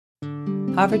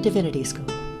Harvard Divinity School.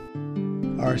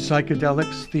 Are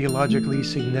psychedelics theologically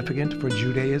significant for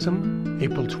Judaism?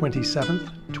 April 27th,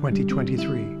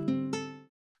 2023.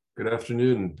 Good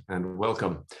afternoon and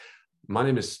welcome. My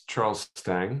name is Charles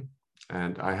Stang,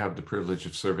 and I have the privilege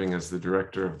of serving as the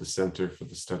director of the Center for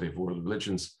the Study of World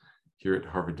Religions here at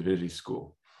Harvard Divinity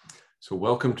School. So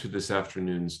welcome to this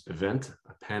afternoon's event,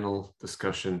 a panel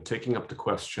discussion taking up the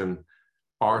question,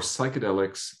 are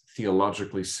psychedelics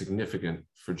theologically significant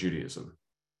for Judaism?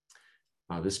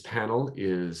 This panel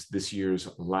is this year's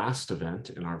last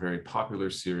event in our very popular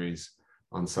series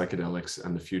on psychedelics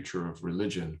and the future of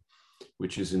religion,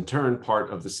 which is in turn part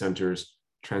of the Center's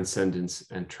Transcendence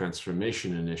and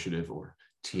Transformation Initiative, or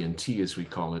TNT as we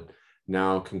call it,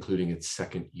 now concluding its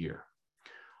second year.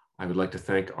 I would like to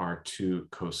thank our two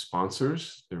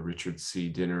co-sponsors, the Richard C.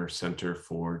 Dinner Center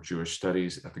for Jewish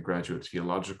Studies at the Graduate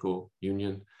Theological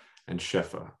Union, and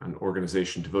Shefa, an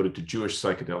organization devoted to Jewish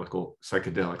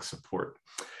psychedelic support.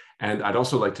 And I'd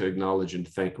also like to acknowledge and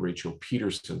thank Rachel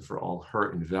Peterson for all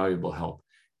her invaluable help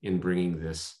in bringing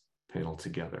this panel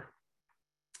together.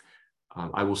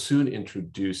 I will soon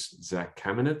introduce Zach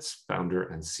Kamenetz, founder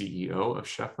and CEO of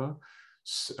Shefa,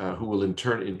 who will in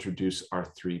turn introduce our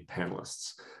three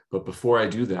panelists. But before I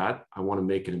do that, I want to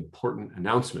make an important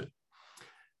announcement.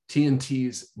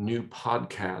 TNT's new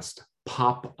podcast,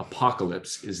 Pop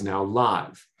Apocalypse, is now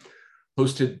live.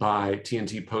 Hosted by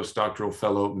TNT postdoctoral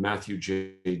fellow Matthew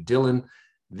J. Dillon,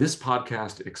 this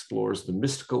podcast explores the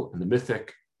mystical and the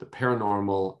mythic, the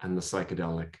paranormal and the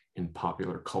psychedelic in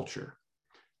popular culture.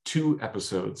 2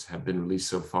 episodes have been released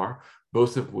so far,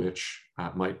 both of which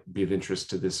might be of interest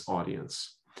to this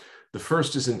audience. The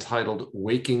first is entitled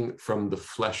Waking from the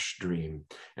Flesh Dream,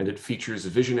 and it features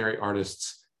visionary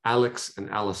artists Alex and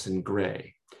Allison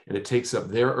Gray, and it takes up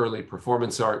their early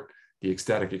performance art, the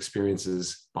ecstatic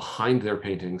experiences behind their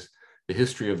paintings, the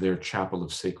history of their chapel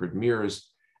of sacred mirrors,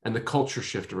 and the culture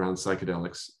shift around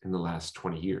psychedelics in the last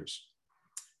 20 years.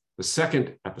 The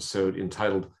second episode,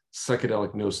 entitled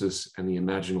Psychedelic Gnosis and the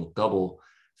Imaginal Double,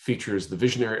 features the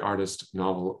visionary artist,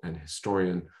 novel, and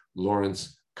historian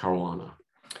Lawrence Caruana.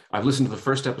 I've listened to the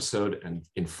first episode and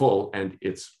in full, and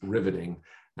it's riveting,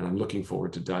 and I'm looking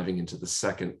forward to diving into the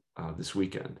second this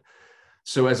weekend.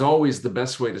 So as always, the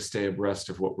best way to stay abreast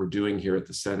of what we're doing here at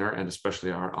the center, and especially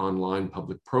our online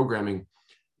public programming,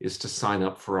 is to sign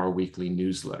up for our weekly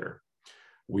newsletter.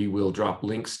 We will drop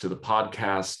links to the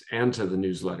podcast and to the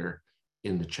newsletter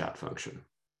in the chat function.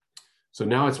 So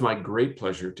now it's my great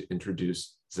pleasure to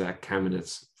introduce Zach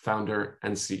Kamenetz, founder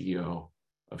and CEO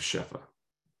of Shefa.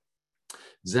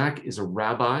 Zach is a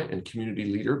rabbi and community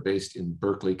leader based in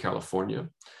Berkeley, California.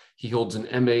 He holds an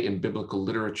MA in Biblical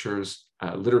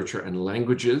Literature and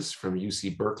Languages from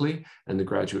UC Berkeley and the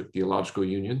Graduate Theological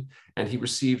Union, and he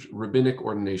received rabbinic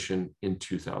ordination in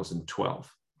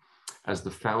 2012. As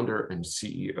the founder and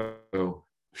CEO of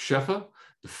Shefa,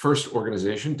 the first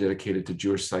organization dedicated to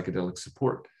Jewish psychedelic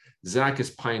support, Zach is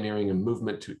pioneering a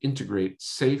movement to integrate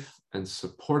safe and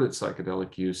supported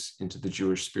psychedelic use into the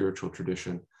Jewish spiritual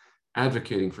tradition,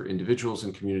 advocating for individuals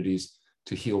and communities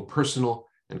to heal personal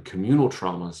and communal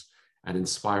traumas and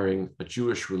inspiring a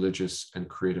Jewish religious and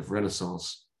creative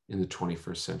renaissance in the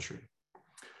 21st century.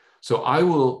 So I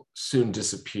will soon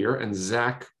disappear, and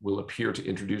Zach will appear to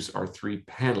introduce our 3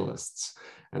 panelists,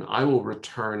 and I will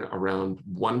return around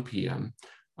 1 p.m.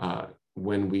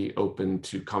 When we open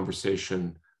the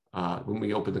conversation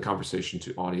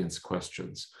to audience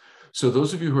questions. So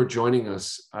those of you who are joining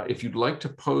us, if you'd like to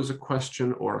pose a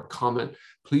question or a comment,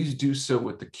 please do so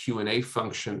with the Q&A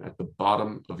function at the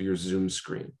bottom of your Zoom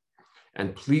screen.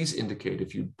 And please indicate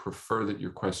if you'd prefer that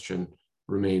your question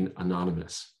remain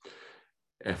anonymous.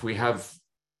 If we have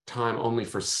time only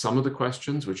for some of the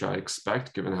questions, which I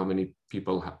expect, given how many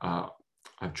people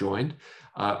have joined,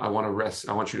 I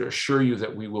want you to assure you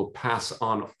that we will pass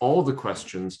on all the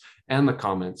questions and the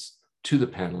comments to the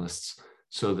panelists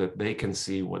so that they can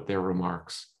see what their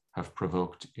remarks have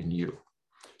provoked in you.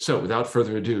 So without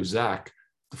further ado, Zach,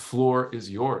 the floor is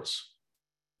yours.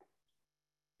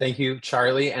 Thank you,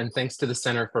 Charlie, and thanks to the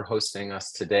Center for hosting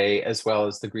us today, as well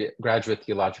as the Graduate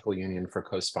Theological Union for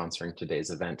co-sponsoring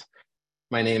today's event.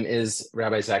 My name is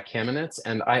Rabbi Zach Kamenetz,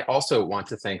 and I also want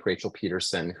to thank Rachel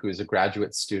Peterson, who is a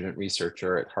graduate student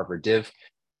researcher at Harvard Div,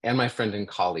 and my friend and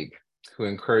colleague, who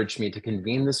encouraged me to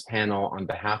convene this panel on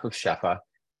behalf of Shefa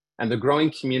and the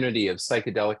growing community of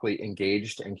psychedelically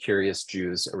engaged and curious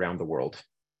Jews around the world.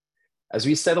 As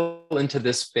we settle into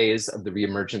this phase of the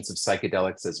reemergence of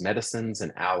psychedelics as medicines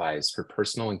and allies for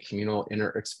personal and communal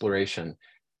inner exploration,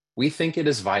 we think it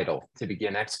is vital to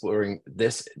begin exploring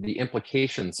the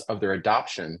implications of their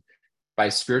adoption by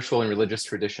spiritual and religious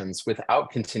traditions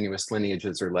without continuous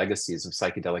lineages or legacies of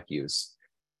psychedelic use,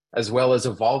 as well as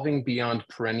evolving beyond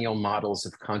perennial models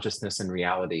of consciousness and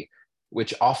reality,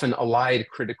 which often elide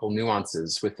critical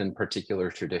nuances within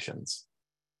particular traditions.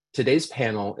 Today's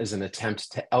panel is an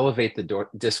attempt to elevate the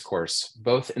discourse,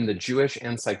 both in the Jewish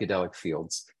and psychedelic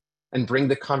fields, and bring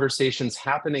the conversations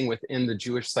happening within the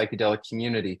Jewish psychedelic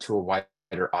community to a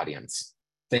wider audience.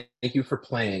 Thank you for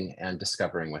playing and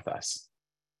discovering with us.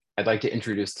 I'd like to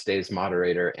introduce today's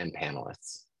moderator and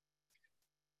panelists.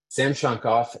 Sam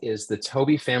Shonkoff is the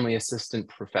Toby Family Assistant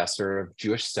Professor of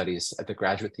Jewish Studies at the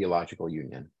Graduate Theological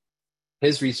Union.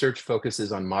 His research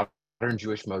focuses on modern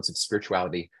Jewish modes of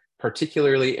spirituality,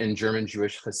 particularly in German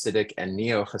Jewish Hasidic and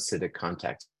Neo-Hasidic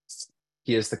contexts.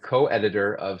 He is the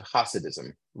co-editor of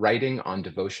Hasidism, Writing on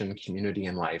Devotion, Community,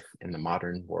 and Life in the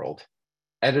Modern World,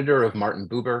 editor of Martin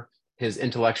Buber, his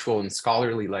intellectual and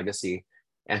scholarly legacy,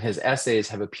 and his essays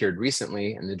have appeared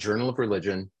recently in the Journal of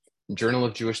Religion, Journal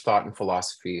of Jewish Thought and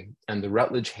Philosophy, and the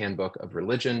Routledge Handbook of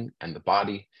Religion and the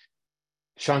Body.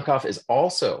 Shonkoff is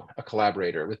also a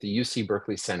collaborator with the UC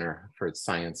Berkeley Center for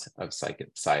Science of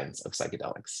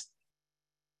Psychedelics.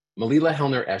 Melila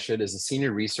Hellner-Eshed is a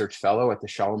senior research fellow at the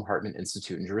Shalom Hartman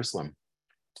Institute in Jerusalem.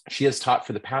 She has taught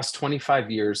for the past 25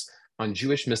 years on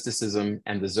Jewish mysticism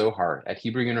and the Zohar at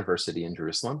Hebrew University in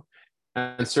Jerusalem,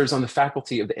 and serves on the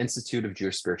faculty of the Institute of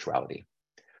Jewish Spirituality.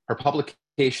 Her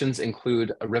publications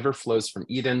include A River Flows from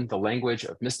Eden, The Language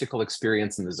of Mystical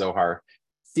Experience in the Zohar,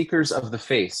 Seekers of the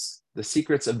Face, The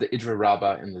Secrets of the Idra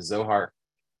Rabbah in the Zohar,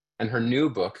 and her new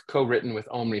book, co-written with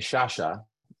Omri Shasha,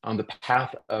 On the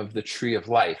Path of the Tree of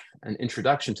Life, An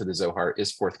Introduction to the Zohar,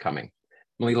 is forthcoming.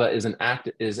 Melila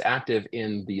is active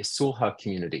in the Sulha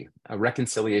community, a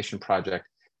reconciliation project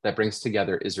that brings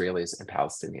together Israelis and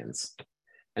Palestinians.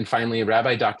 And finally,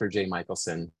 Rabbi Dr. Jay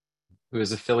Michelson, who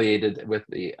is affiliated with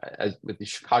the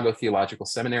Chicago Theological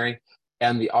Seminary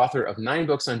and the author of 9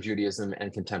 books on Judaism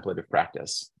and contemplative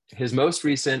practice. His most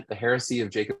recent, The Heresy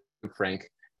of Jacob Frank,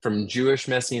 From Jewish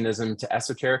Messianism to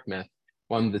Esoteric Myth,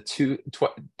 won the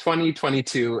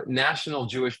 2022 National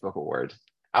Jewish Book Award.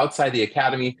 Outside the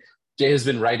Academy, Jay has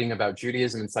been writing about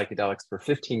Judaism and psychedelics for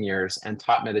 15 years and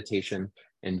taught meditation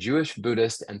in Jewish,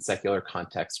 Buddhist, and secular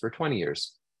contexts for 20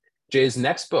 years. Jay's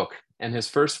next book and his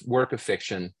first work of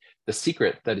fiction, The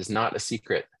Secret That Is Not a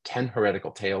Secret, 10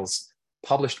 Heretical Tales,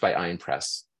 published by Ayin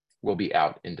Press, will be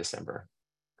out in December.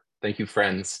 Thank you,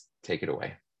 friends. Take it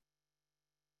away.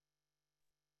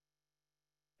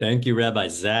 Thank you, Rabbi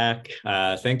Zach.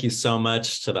 Thank you so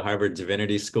much to the Harvard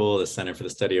Divinity School, the Center for the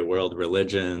Study of World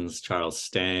Religions, Charles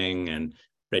Stang, and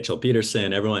Rachel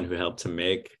Peterson, everyone who helped to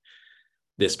make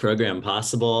this program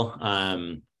possible.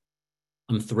 I'm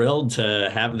thrilled to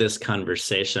have this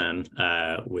conversation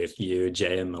with you,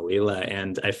 Jay and Melila,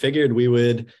 and I figured we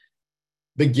would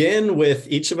begin with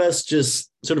each of us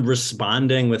just sort of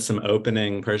responding with some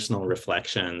opening personal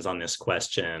reflections on this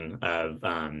question of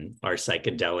are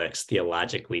psychedelics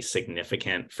theologically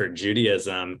significant for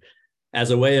Judaism,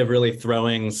 as a way of really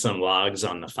throwing some logs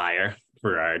on the fire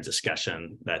for our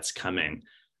discussion that's coming.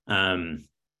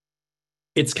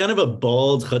 It's kind of a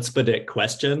bold, chutzpahdik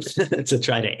question to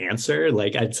try to answer.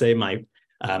 Like I'd say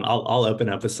I'll open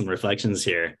up with some reflections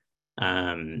here.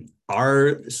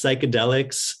 Are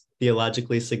psychedelics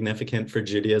theologically significant for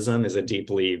Judaism is a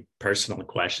deeply personal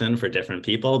question for different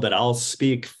people, but I'll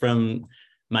speak from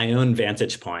my own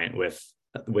vantage point with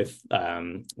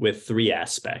 3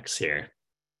 aspects here.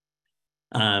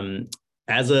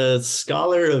 As a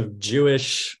scholar of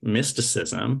Jewish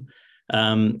mysticism,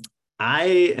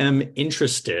 I am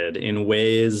interested in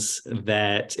ways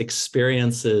that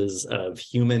experiences of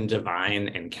human divine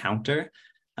encounter,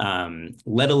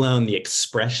 let alone the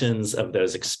expressions of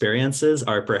those experiences,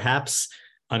 are perhaps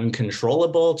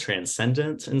uncontrollable,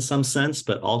 transcendent in some sense,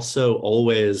 but also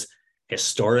always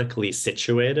historically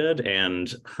situated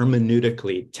and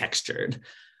hermeneutically textured.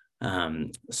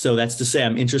 So that's to say,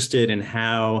 I'm interested in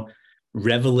how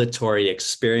revelatory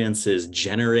experiences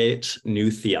generate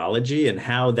new theology and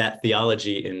how that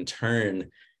theology in turn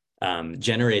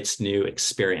generates new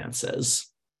experiences.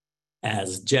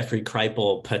 As Jeffrey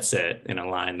Kripal puts it in a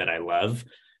line that I love,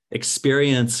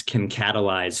 experience can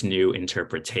catalyze new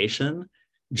interpretation,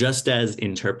 just as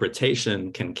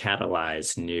interpretation can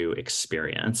catalyze new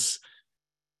experience.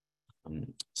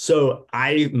 So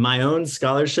my own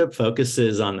scholarship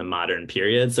focuses on the modern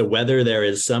period. So whether there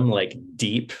is some like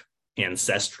deep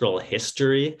ancestral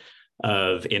history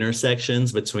of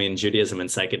intersections between Judaism and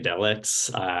psychedelics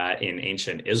in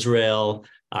ancient Israel,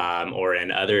 or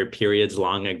in other periods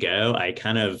long ago, I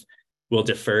kind of will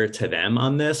defer to them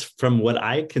on this. From what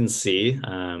I can see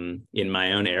in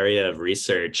my own area of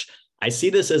research, I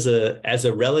see this as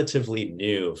a relatively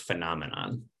new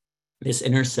phenomenon. This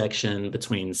intersection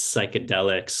between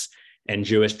psychedelics and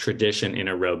Jewish tradition in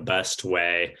a robust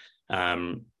way,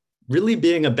 really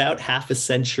being about half a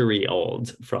century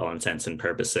old for all intents and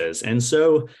purposes. And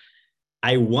so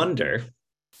I wonder,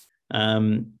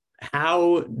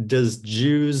 how does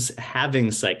Jews having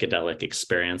psychedelic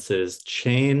experiences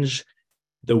change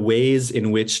the ways in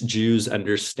which Jews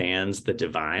understand the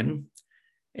divine?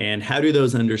 And how do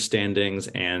those understandings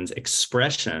and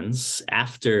expressions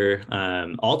alter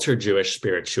Jewish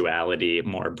spirituality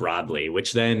more broadly,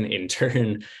 which then in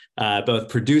turn both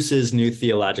produces new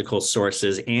theological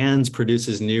sources and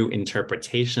produces new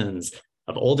interpretations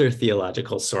of older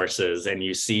theological sources? And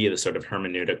you see the sort of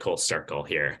hermeneutical circle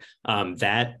here.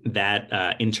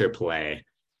 That interplay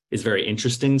is very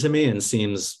interesting to me and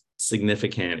seems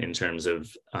significant in terms of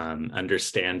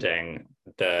understanding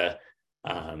the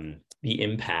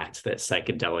impact that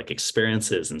psychedelic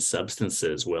experiences and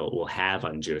substances will have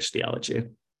on Jewish theology.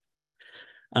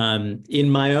 In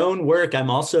my own work,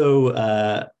 I'm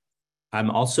also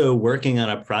working on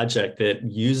a project that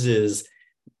uses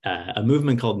a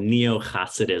movement called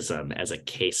Neo-Hasidism as a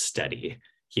case study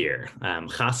here.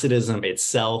 Hasidism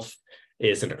itself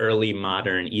is an early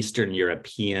modern Eastern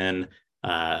European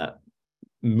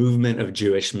movement of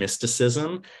Jewish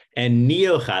mysticism, and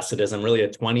Neo-Hasidism, really a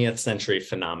 20th century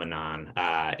phenomenon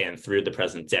and through the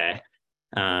present day.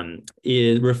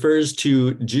 It refers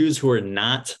to Jews who are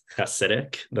not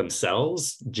Hasidic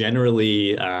themselves,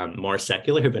 generally more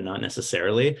secular, but not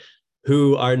necessarily,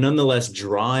 who are nonetheless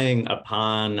drawing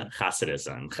upon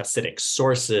Hasidism, Hasidic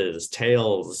sources,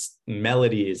 tales,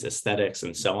 melodies, aesthetics,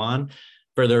 and so on,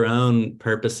 for their own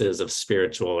purposes of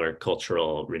spiritual or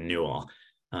cultural renewal.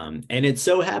 And it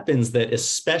so happens that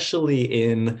especially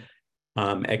in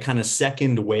a kind of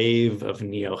second wave of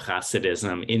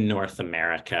Neo-Hasidism in North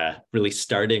America, really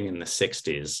starting in the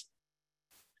 60s,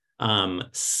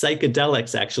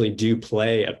 psychedelics actually do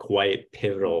play a quite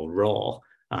pivotal role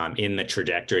in the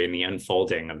trajectory and the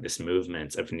unfolding of this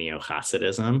movement of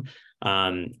Neo-Hasidism.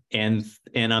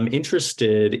 And I'm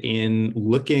interested in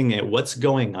looking at what's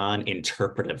going on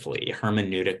interpretively,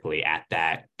 hermeneutically at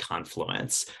that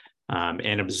confluence.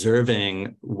 And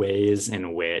observing ways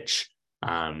in which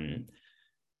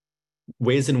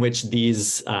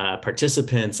these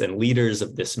participants and leaders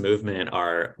of this movement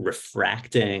are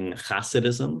refracting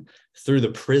Hasidism through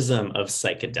the prism of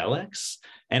psychedelics,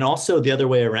 and also the other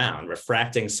way around,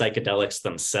 refracting psychedelics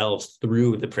themselves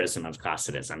through the prism of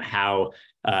Hasidism, how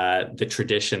the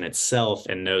tradition itself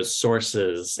and those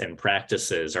sources and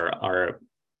practices are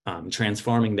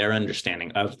transforming their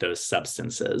understanding of those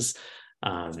substances.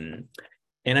 And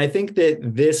I think that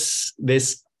this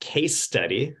case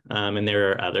study, and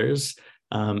there are others,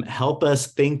 help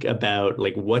us think about,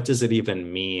 like, what does it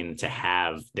even mean to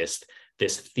have this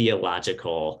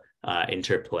theological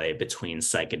interplay between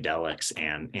psychedelics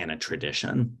and a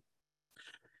tradition.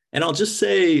 And I'll just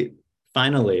say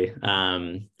finally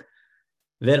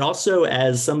that also,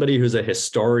 as somebody who's a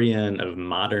historian of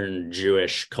modern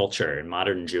Jewish culture and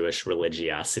modern Jewish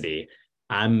religiosity,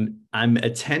 I'm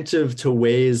attentive to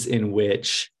ways in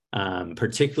which,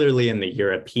 particularly in the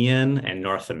European and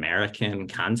North American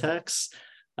contexts,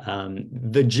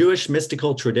 the Jewish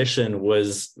mystical tradition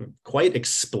was quite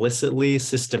explicitly,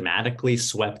 systematically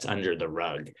swept under the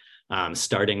rug,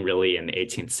 starting really in the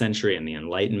 18th century and the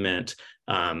Enlightenment.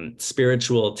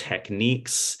 Spiritual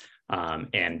techniques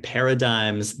and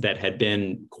paradigms that had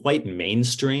been quite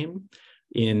mainstream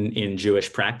in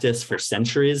Jewish practice for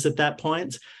centuries at that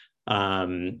point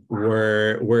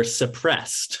were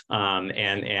suppressed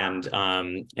and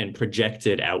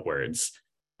projected outwards.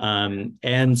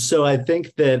 And so I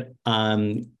think that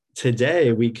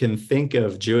today we can think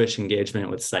of Jewish engagement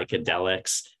with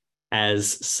psychedelics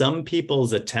as some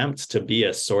people's attempt to be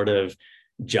a sort of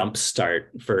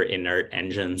jumpstart for inert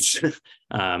engines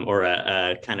or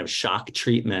a kind of shock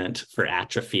treatment for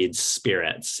atrophied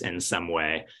spirits in some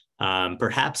way.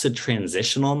 Perhaps a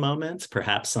transitional moment,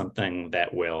 perhaps something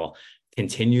that will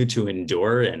continue to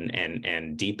endure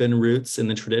and deepen roots in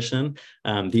the tradition.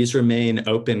 These remain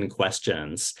open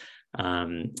questions.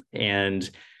 And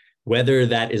whether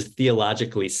that is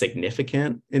theologically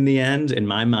significant in the end, in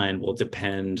my mind, will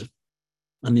depend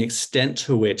on the extent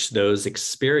to which those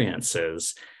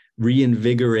experiences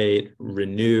reinvigorate,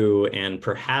 renew, and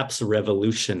perhaps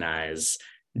revolutionize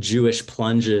Jewish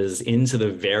plunges into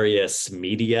the various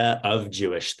media of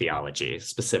Jewish theology,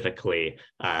 specifically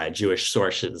Jewish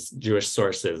sources,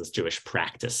 Jewish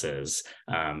practices,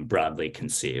 broadly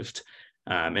conceived.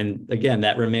 And again,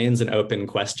 that remains an open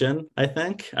question, I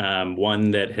think,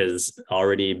 one that has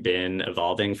already been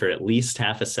evolving for at least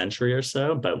half a century or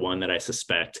so, but one that I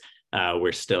suspect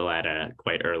we're still at a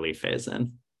quite early phase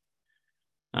in.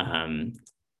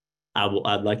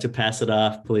 I'd like to pass it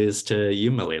off, please, to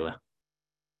you, Malila.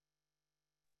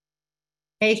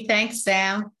 Hey, thanks,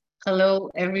 Sam. Hello,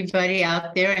 everybody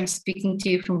out there. I'm speaking to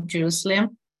you from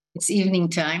Jerusalem. It's evening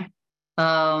time.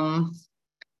 I'm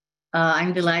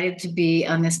delighted to be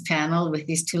on this panel with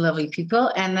these two lovely people.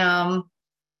 And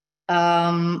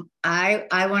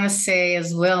I want to say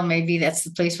as well, maybe that's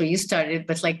the place where you started,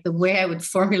 but like the way I would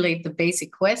formulate the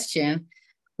basic question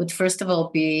would first of all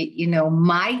be,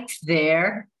 might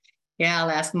there,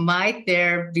 I'll ask, might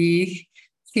there be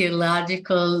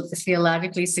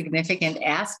theologically significant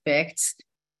aspects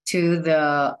to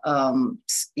the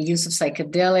use of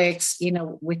psychedelics,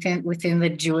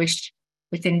 within Jewish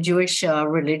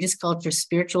religious culture,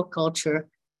 spiritual culture,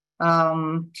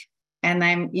 and I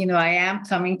am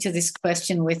coming to this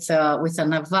question with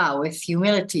anava, with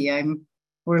humility.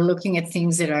 We're looking at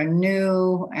things that are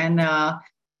new, and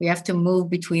we have to move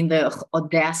between the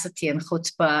audacity and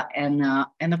chutzpah and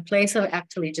a place of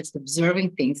actually just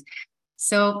observing things.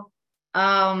 So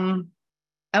I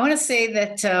want to say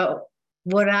that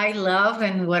what I love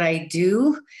and what I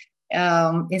do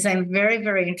is I'm very,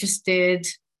 very interested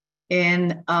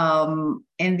in the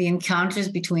encounters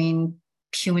between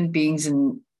human beings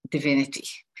and divinity.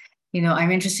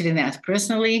 I'm interested in that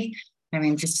personally. I'm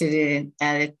interested in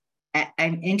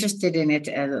it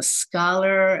as a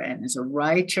scholar and as a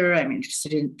writer. I'm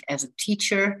interested in it as a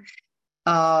teacher.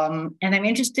 And I'm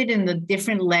interested in the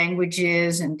different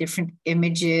languages and different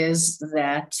images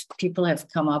that people have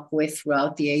come up with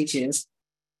throughout the ages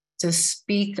to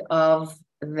speak of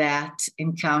that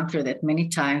encounter that many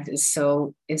times is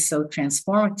so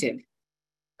transformative.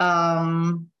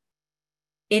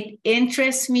 It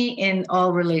interests me in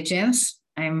all religions.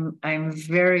 I'm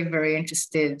very, very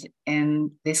interested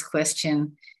in this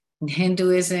question in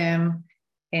Hinduism,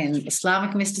 in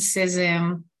Islamic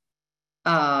mysticism,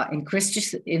 in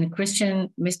Christian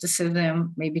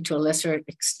mysticism, maybe to a lesser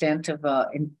extent of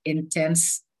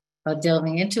intense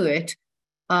delving into it.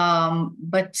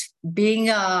 But being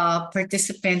a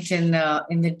participant in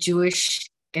the Jewish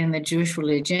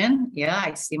religion,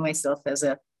 I see myself as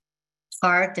a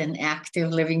part, an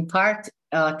active living part,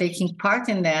 taking part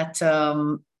in that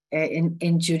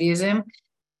in Judaism.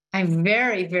 I'm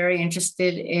very, very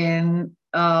interested in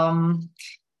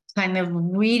kind of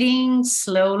reading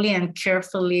slowly and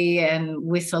carefully and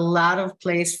with a lot of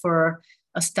place for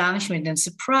astonishment and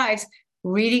surprise,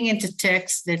 reading into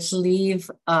texts that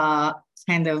leave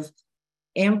kind of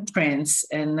imprints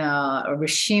and a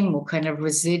regime, kind of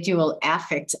residual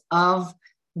affects of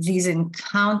these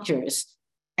encounters.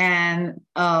 And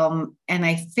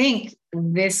I think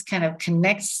this kind of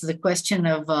connects to the question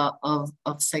of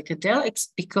psychedelics,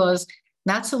 because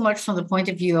not so much from the point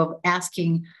of view of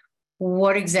asking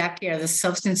what exactly are the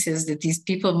substances that these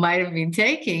people might have been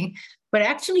taking, but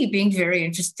actually being very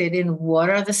interested in what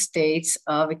are the states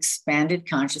of expanded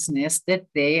consciousness that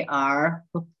they are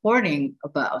reporting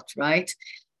about, right?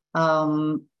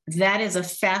 That is a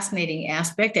fascinating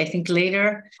aspect. I think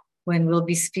later when we'll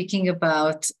be speaking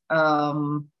about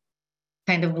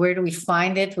kind of where do we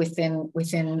find it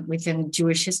within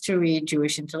Jewish history,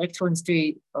 Jewish intellectual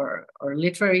history, or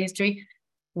literary history,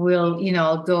 we'll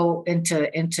go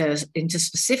into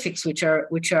specifics, which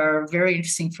are very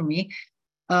interesting for me.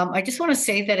 I just want to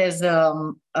say that as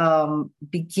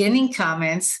beginning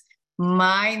comments,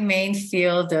 my main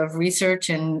field of research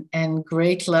and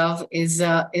great love is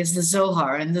the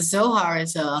Zohar, and the Zohar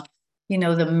is the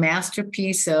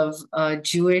masterpiece of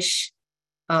Jewish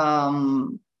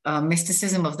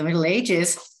mysticism of the Middle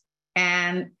Ages,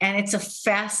 and it's a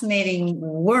fascinating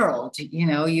world.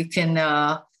 You can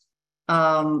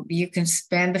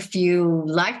spend a few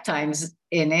lifetimes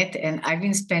in it, and I've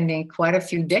been spending quite a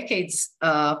few decades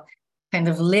kind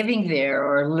of living there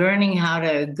or learning how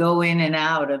to go in and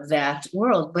out of that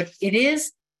world. But it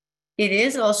is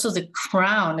also the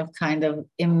crown of kind of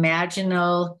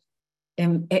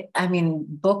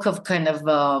book of kind of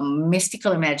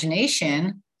mystical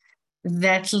imagination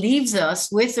that leaves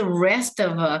us with the rest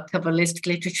of Kabbalistic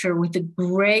literature with a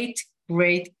great,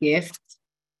 great gift.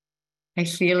 I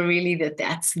feel really that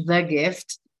that's the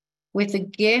gift, with the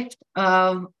gift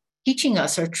of teaching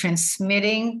us or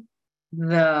transmitting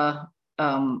the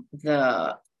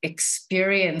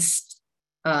experienced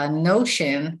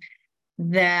notion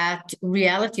that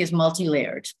reality is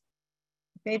multi-layered.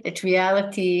 Okay? That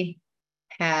reality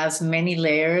has many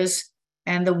layers,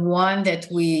 and the one that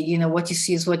what you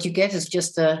see is what you get is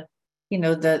just a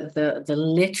the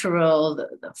literal,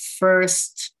 the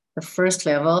first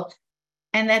level,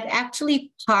 and that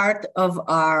actually part of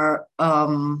our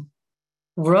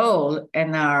role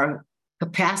and our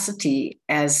capacity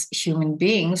as human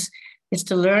beings is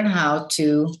to learn how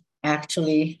to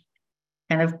actually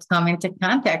kind of come into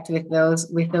contact with those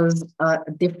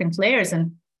different layers,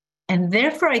 and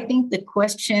therefore I think the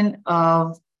question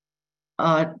of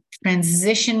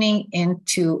transitioning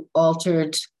into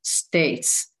altered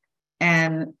states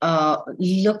and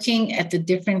looking at the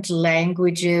different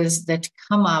languages that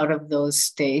come out of those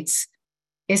states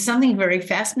is something very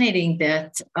fascinating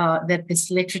that this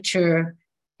literature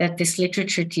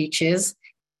teaches,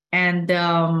 and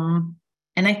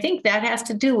I think that has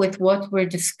to do with what we're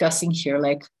discussing here,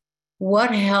 like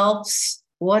what helps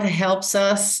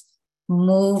us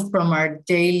move from our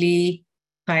daily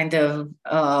kind of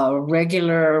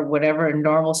regular, whatever,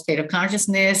 normal state of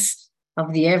consciousness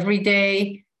of the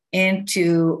everyday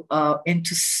into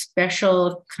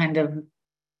special kind of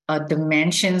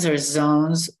dimensions or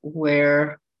zones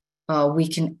where we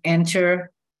can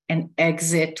enter and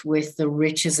exit with the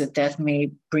riches that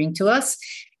may bring to us.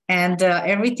 And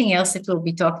everything else that we'll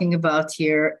be talking about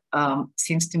here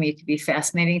seems to me to be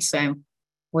fascinating. So I'm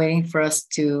waiting for us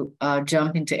to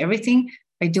jump into everything.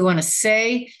 I do want to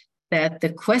say that the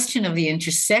question of the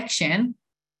intersection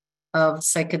of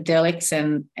psychedelics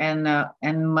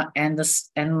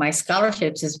and my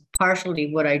scholarships is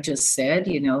partially what I just said.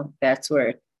 That's where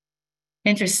it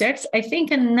intersects. I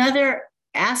think another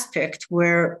aspect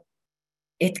where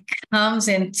it comes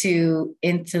into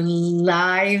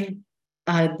live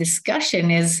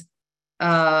discussion is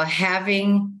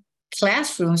having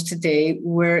classrooms today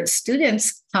where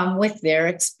students come with their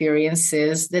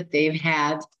experiences that they've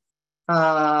had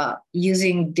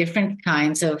using different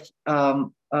kinds of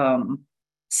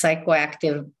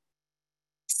psychoactive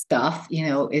stuff.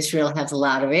 Israel has a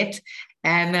lot of it,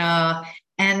 and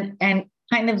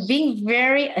kind of being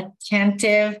very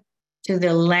attentive to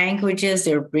the languages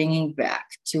they're bringing back,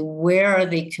 to where are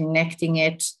they connecting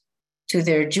it to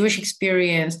their Jewish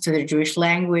experience, to their Jewish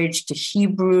language, to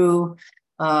Hebrew.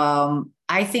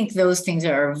 I think those things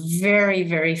are very,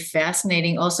 very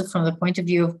fascinating, also from the point of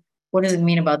view of what does it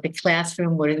mean about the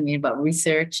classroom, what does it mean about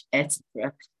research,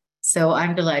 etc. So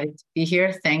I'm delighted to be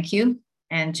here. Thank you.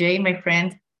 And Jay, my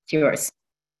friend, it's yours.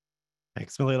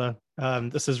 Thanks, Melila.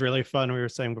 This is really fun. We were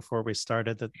saying before we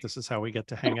started that this is how we get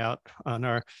to hang out on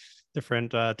our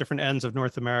different ends of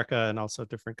North America and also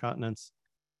different continents.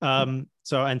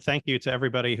 And thank you to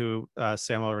everybody who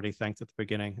Sam already thanked at the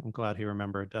beginning. I'm glad he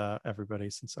remembered everybody,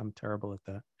 since I'm terrible at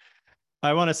that.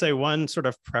 I want to say one sort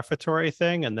of prefatory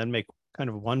thing and then make kind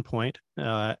of one point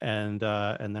and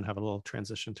then have a little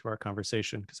transition to our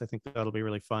conversation, because I think that'll be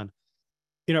really fun.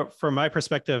 From my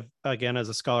perspective, again, as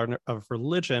a scholar of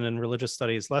religion and religious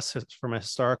studies, less from a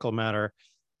historical matter,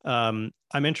 I'm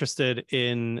interested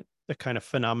in the kind of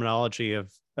phenomenology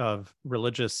of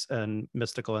religious and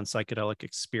mystical and psychedelic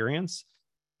experience.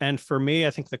 And for me,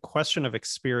 I think the question of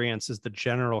experience is the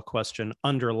general question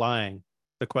underlying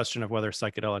the question of whether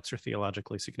psychedelics are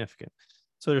theologically significant.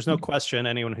 So there's no question,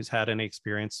 anyone who's had any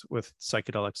experience with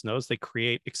psychedelics knows they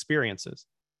create experiences.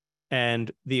 And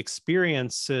the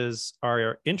experiences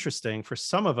are interesting for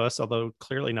some of us, although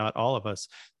clearly not all of us.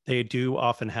 They do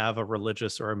often have a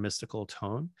religious or a mystical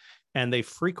tone. And they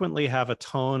frequently have a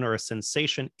tone or a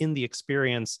sensation in the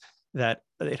experience that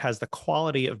it has the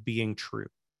quality of being true,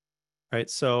 right?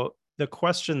 So the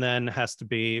question then has to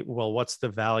be, well, what's the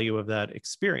value of that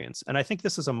experience? And I think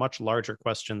this is a much larger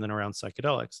question than around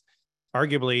psychedelics.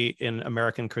 Arguably, in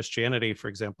American Christianity, for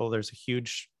example, there's a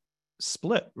huge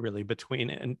split really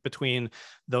between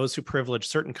those who privilege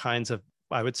certain kinds of,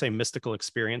 I would say, mystical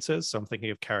experiences. So I'm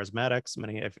thinking of charismatics,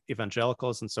 many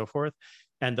evangelicals and so forth,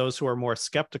 and those who are more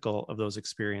skeptical of those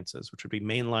experiences, which would be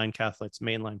mainline Catholics,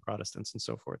 mainline Protestants, and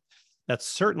so forth. That's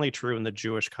certainly true in the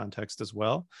Jewish context as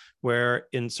well, where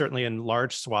certainly in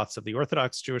large swaths of the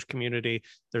Orthodox Jewish community,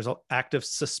 there's an active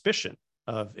suspicion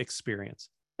of experience.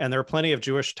 And there are plenty of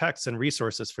Jewish texts and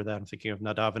resources for that. I'm thinking of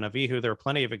Nadav and Avihu. There are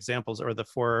plenty of examples, or the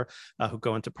four who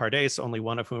go into Pardes, only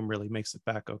one of whom really makes it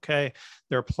back okay.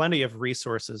 There are plenty of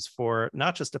resources for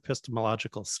not just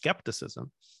epistemological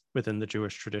skepticism within the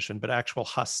Jewish tradition, but actual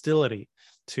hostility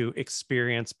to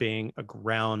experience being a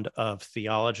ground of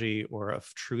theology or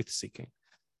of truth seeking.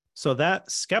 So that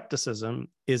skepticism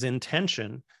is in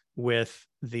tension with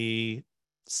the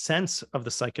sense of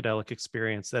the psychedelic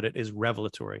experience that it is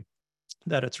revelatory,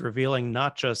 that it's revealing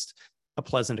not just a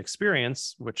pleasant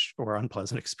experience, or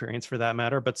unpleasant experience for that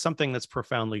matter, but something that's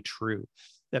profoundly true,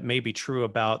 that may be true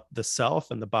about the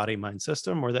self and the body-mind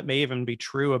system, or that may even be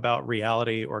true about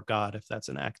reality or God, if that's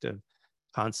an active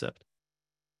concept.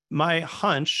 My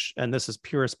hunch, and this is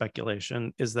pure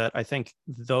speculation, is that I think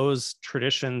those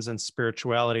traditions and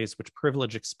spiritualities which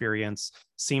privilege experience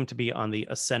seem to be on the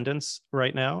ascendance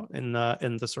right now in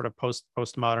the sort of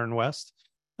postmodern West,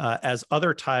 as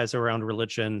other ties around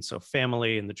religion, so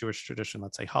family in the Jewish tradition,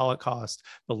 let's say Holocaust,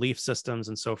 belief systems,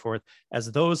 and so forth,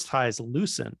 as those ties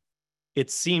loosen,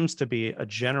 it seems to be a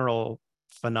general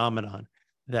phenomenon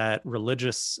that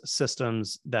religious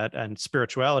systems and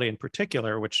spirituality in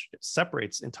particular, which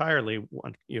separates entirely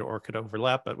one, or could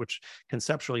overlap, but which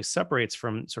conceptually separates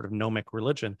from sort of gnomic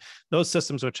religion, those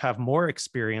systems which have more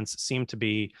experience seem to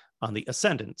be on the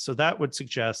ascendant. So that would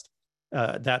suggest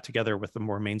that, together with the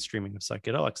more mainstreaming of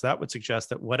psychedelics, that would suggest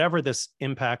that whatever this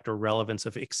impact or relevance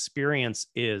of experience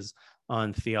is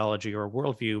on theology or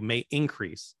worldview may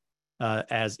increase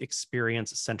as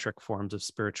experience-centric forms of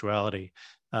spirituality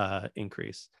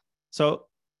increase. So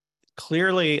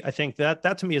clearly, I think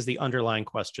that to me is the underlying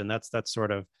question. That's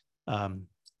sort of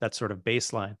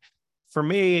baseline. For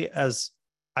me, as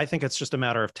I think it's just a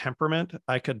matter of temperament.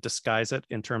 I could disguise it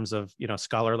in terms of,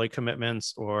 scholarly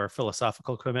commitments or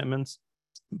philosophical commitments.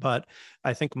 But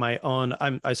I think my own,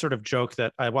 I sort of joke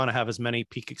that I want to have as many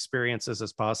peak experiences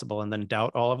as possible and then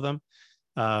doubt all of them.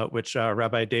 Which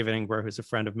Rabbi David Ingber, who's a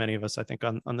friend of many of us, I think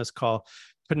on this call,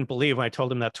 couldn't believe when I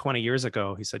told him that 20 years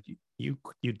ago. He said,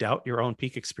 you doubt your own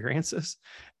peak experiences?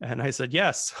 And I said,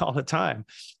 yes, all the time.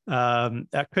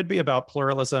 That could be about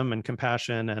pluralism and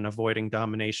compassion and avoiding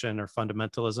domination or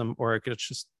fundamentalism, or it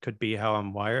could be how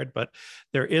I'm wired. But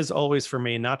there is always, for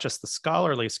me, not just the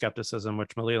scholarly skepticism,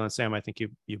 which Malila and Sam, I think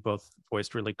you both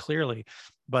voiced really clearly,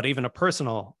 but even a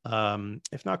personal,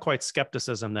 if not quite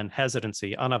skepticism, then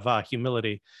hesitancy, anava,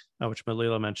 humility, which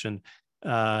Malila mentioned,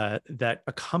 that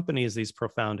accompanies these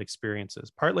profound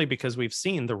experiences, partly because we've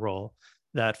seen the role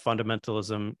that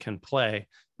fundamentalism can play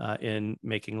in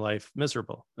making life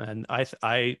miserable. And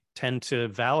I tend to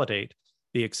validate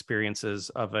the experiences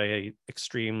of a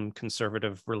extreme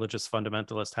conservative religious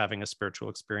fundamentalist having a spiritual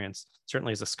experience.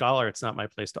 Certainly as a scholar, it's not my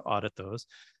place to audit those.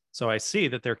 So I see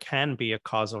that there can be a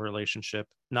causal relationship,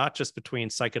 not just between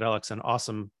psychedelics and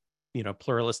awesome,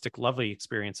 pluralistic, lovely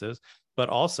experiences, but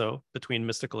also between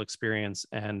mystical experience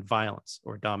and violence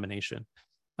or domination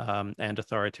and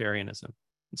authoritarianism.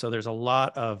 And so there's a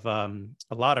lot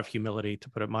of humility, to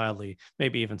put it mildly,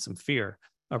 maybe even some fear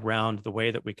around the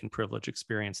way that we can privilege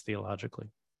experience theologically.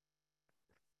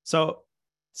 So,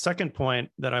 second point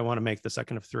that I want to make, the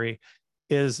second of three,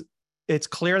 is it's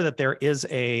clear that there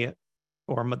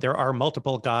are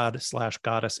multiple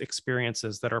God/goddess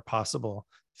experiences that are possible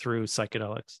through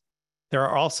psychedelics. There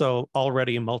are also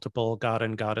already multiple God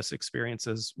and goddess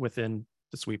experiences within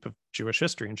the sweep of Jewish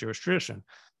history and Jewish tradition.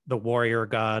 The warrior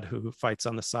God who fights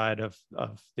on the side of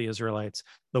the Israelites,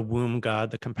 the womb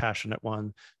God, the compassionate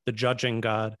one, the judging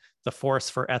God, the force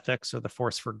for ethics or the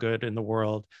force for good in the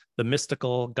world, the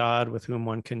mystical God with whom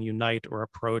one can unite or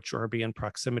approach or be in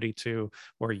proximity to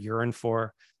or yearn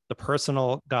for, the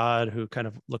personal God who kind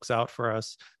of looks out for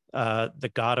us,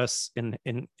 the goddess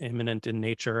immanent in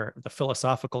nature, the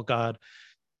philosophical God.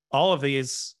 All of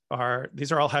these are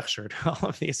all hechshered. All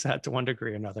of these had, to one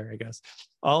degree or another, I guess.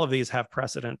 All of these have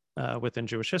precedent within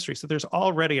Jewish history. So there's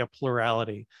already a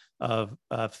plurality of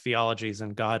theologies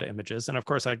and God images. And of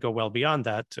course, I'd go well beyond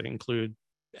that to include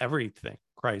everything,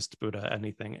 Christ, Buddha,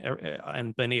 anything,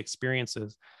 and many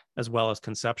experiences as well as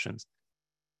conceptions.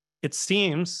 It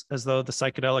seems as though the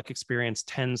psychedelic experience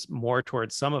tends more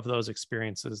towards some of those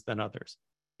experiences than others.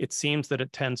 It seems that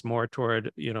it tends more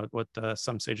toward, what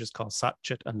some sages call Sat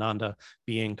Chit Ananda,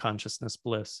 being, consciousness,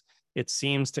 bliss. It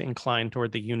seems to incline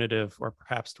toward the unitive or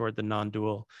perhaps toward the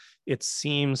non-dual. It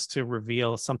seems to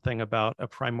reveal something about a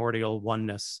primordial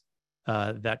oneness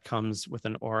that comes with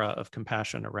an aura of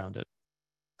compassion around it.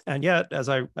 And yet, as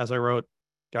I wrote,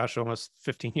 gosh, almost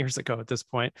 15 years ago at this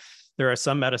point, there are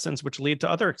some medicines which lead to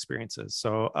other experiences.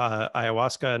 So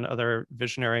ayahuasca and other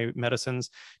visionary medicines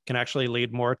can actually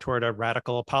lead more toward a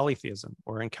radical polytheism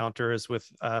or encounters with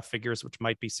figures which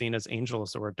might be seen as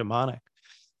angels or demonic.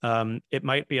 It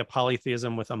might be a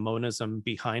polytheism with a monism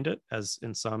behind it, as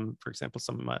in some, for example,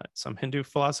 some Hindu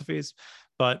philosophies,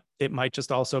 but it might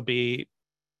just also be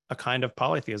a kind of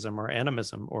polytheism or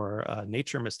animism or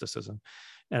nature mysticism.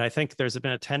 And I think there's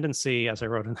been a tendency, as I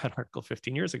wrote in that article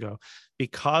 15 years ago,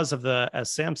 because of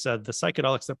as Sam said, the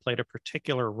psychedelics that played a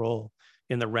particular role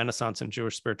in the Renaissance and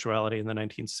Jewish spirituality in the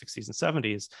 1960s and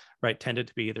 70s, right, tended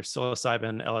to be either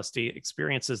psilocybin, LSD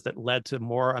experiences that led to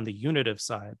more on the unitive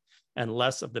side and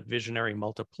less of the visionary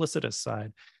multiplicitous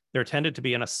side. There tended to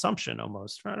be an assumption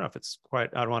almost, I don't know if it's quite,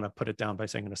 I don't want to put it down by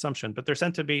saying an assumption, but there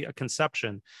tended to be a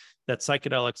conception that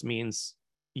psychedelics means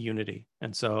unity.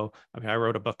 And so, I mean, I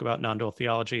wrote a book about non-dual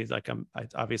theology, it's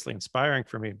obviously inspiring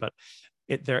for me, but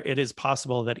it is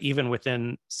possible that even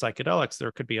within psychedelics,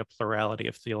 there could be a plurality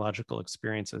of theological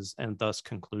experiences and thus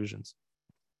conclusions.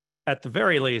 At the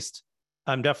very least,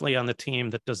 I'm definitely on the team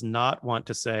that does not want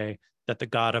to say that the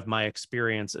God of my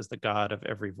experience is the God of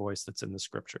every voice that's in the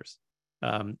scriptures.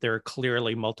 There are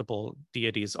clearly multiple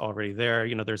deities already there.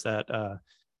 You know, there's that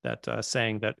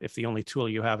saying that if the only tool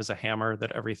you have is a hammer,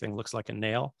 that everything looks like a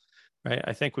nail, right?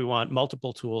 I think we want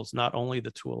multiple tools, not only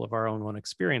the tool of our own one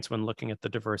experience when looking at the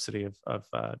diversity of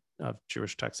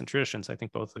Jewish texts and traditions. I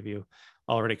think both of you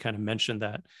already kind of mentioned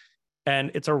that.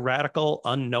 And it's a radical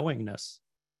unknowingness.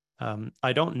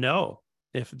 I don't know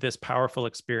if this powerful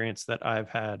experience that I've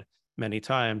had many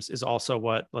times is also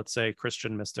what, let's say,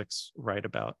 Christian mystics write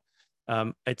about.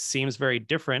 It seems very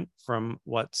different from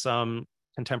what some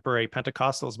contemporary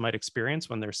Pentecostals might experience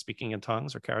when they're speaking in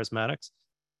tongues or charismatics,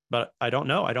 but I don't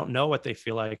know. I don't know what they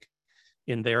feel like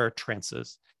in their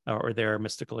trances or their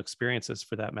mystical experiences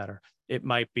for that matter. It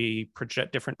might be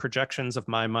different projections of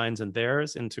my minds and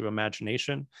theirs into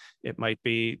imagination. It might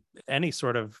be any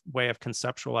sort of way of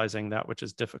conceptualizing that which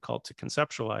is difficult to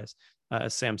conceptualize.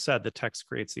 As Sam said, the text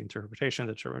creates the interpretation,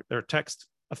 the text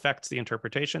affects the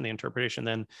interpretation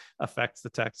then affects the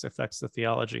text, affects the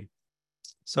theology.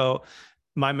 So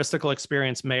my mystical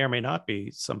experience may or may not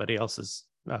be somebody else's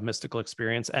mystical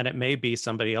experience, and it may be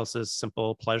somebody else's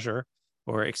simple pleasure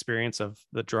or experience of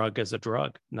the drug as a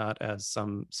drug, not as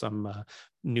some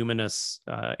numinous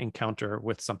encounter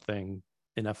with something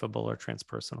ineffable or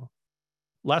transpersonal.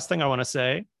 Last thing I want to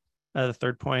say, the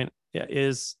third point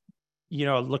is,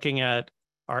 looking at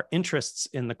our interests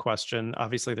in the question.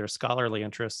 Obviously, there are scholarly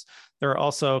interests. There are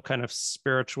also kind of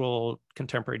spiritual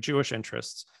contemporary Jewish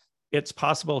interests. It's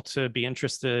possible to be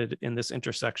interested in this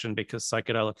intersection because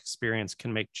psychedelic experience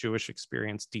can make Jewish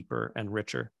experience deeper and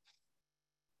richer.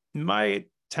 My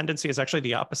tendency is actually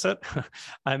the opposite.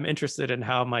 I'm interested in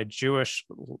how my Jewish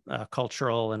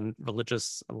cultural and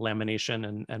religious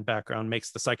lamination and background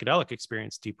makes the psychedelic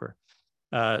experience deeper.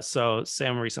 So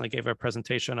Sam recently gave a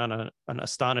presentation on an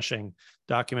astonishing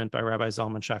document by Rabbi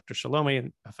Zalman Schachter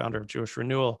Shalomi, a founder of Jewish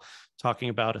Renewal, talking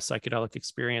about a psychedelic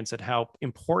experience and how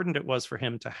important it was for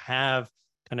him to have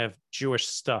kind of Jewish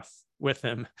stuff with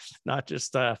him, not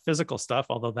just physical stuff,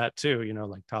 although that too,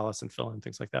 like tallis and fill and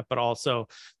things like that, but also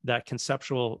that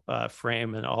conceptual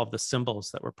frame and all of the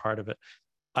symbols that were part of it.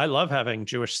 I love having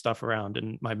Jewish stuff around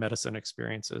in my medicine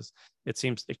experiences. It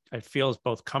feels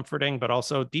both comforting, but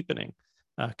also deepening.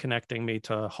 Connecting me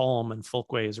to home and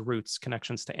folkways, roots,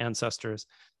 connections to ancestors.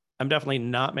 I'm definitely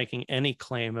not making any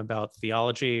claim about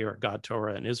theology or God,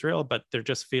 Torah, and Israel, but there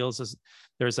just feels as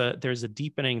there's a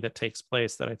deepening that takes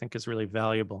place that I think is really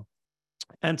valuable.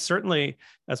 And certainly,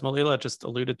 as Malila just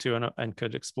alluded to and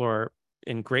could explore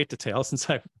in great detail, since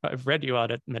I've read you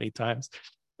on it many times,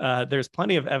 there's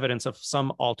plenty of evidence of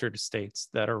some altered states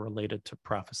that are related to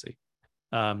prophecy.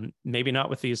 Maybe not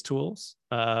with these tools,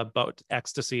 but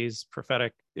ecstasies,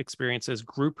 prophetic experiences,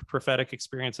 group prophetic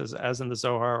experiences, as in the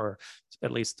Zohar, or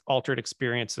at least altered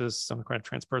experiences, some kind of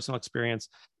transpersonal experience,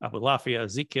 Abulafia,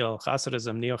 Ezekiel,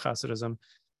 Hasidism, Neo-Hasidism.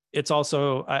 It's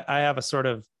also, I have a sort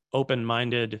of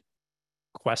open-minded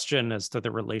question as to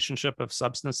the relationship of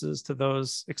substances to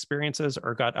those experiences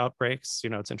or gut outbreaks.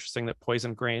 It's interesting that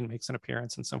poison grain makes an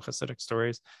appearance in some Hasidic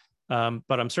stories.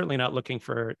 But I'm certainly not looking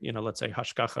for, let's say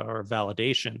hashgacha or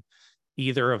validation,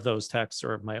 either of those texts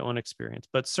or of my own experience.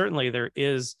 But certainly there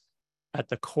is, at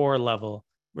the core level,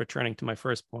 returning to my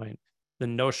first point, the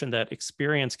notion that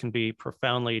experience can be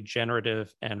profoundly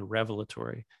generative and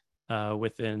revelatory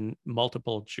within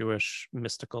multiple Jewish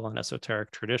mystical and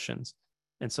esoteric traditions.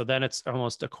 And so then it's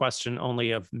almost a question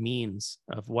only of means,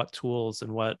 of what tools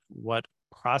and what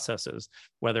processes,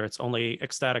 whether it's only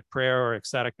ecstatic prayer or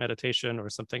ecstatic meditation or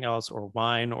something else, or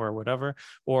wine or whatever,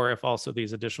 or if also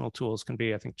these additional tools can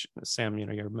be, I think, Sam,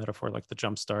 your metaphor like the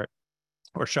jump start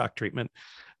or shock treatment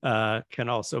can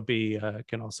also be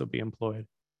employed.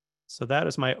 So that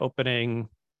is my opening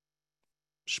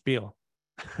spiel.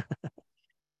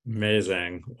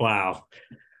 Amazing. Wow.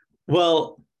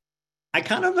 Well, I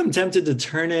kind of am tempted to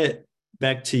turn it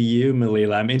back to you,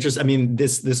 Malila. I'm interested. I mean,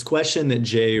 this question that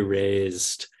Jay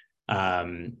raised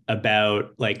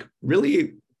about, like,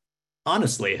 really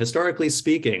honestly, historically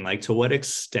speaking, like, to what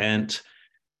extent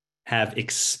have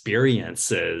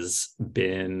experiences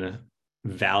been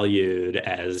valued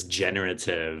as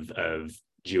generative of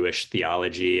Jewish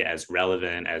theology, as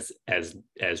relevant,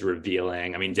 as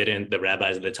revealing? I mean, didn't the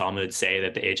rabbis of the Talmud say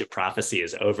that the age of prophecy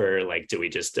is over? Like, do we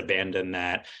just abandon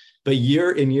that But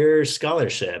you're in your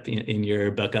scholarship, in your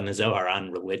book on the Zohar,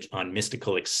 on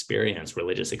mystical experience,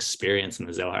 religious experience in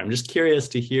the Zohar. I'm just curious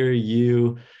to hear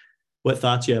what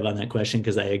thoughts you have on that question,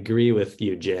 because I agree with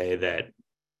you, Jay, that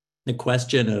the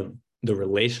question of the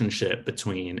relationship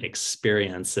between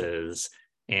experiences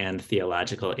and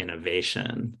theological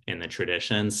innovation in the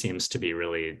tradition seems to be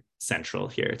really central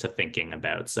here to thinking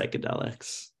about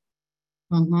psychedelics.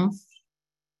 Mm-hmm.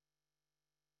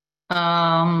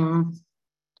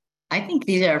 I think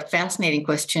these are fascinating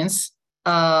questions.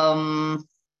 We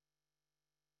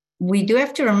do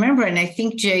have to remember, and I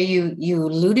think, Jay, you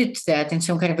alluded to that in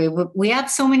some kind of way, we have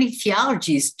so many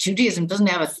theologies. Judaism doesn't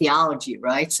have a theology,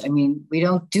 right? I mean, we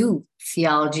don't do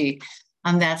theology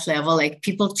on that level. Like,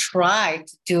 people try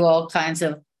to do all kinds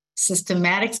of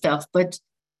systematic stuff, but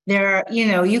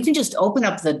you can just open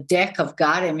up the deck of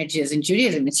God images in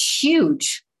Judaism. It's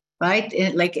huge,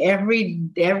 right? Like every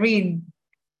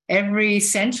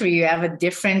century, you have a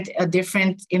different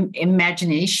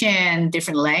imagination,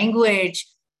 different language,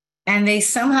 and they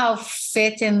somehow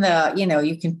fit in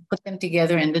you can put them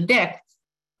together in the deck,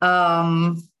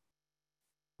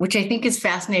 which I think is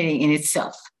fascinating in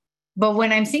itself. But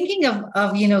when I'm thinking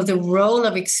of the role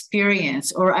of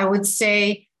experience, or I would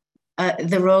say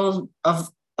the role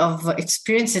of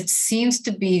experience, it seems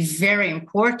to be very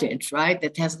important, right?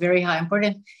 That has very high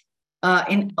importance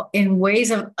in ways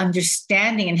of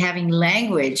understanding and having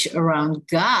language around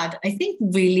God. I think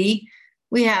really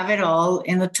we have it all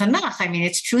in the Tanakh. I mean,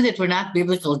 it's true that we're not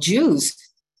biblical Jews,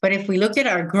 but if we look at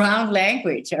our ground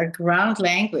language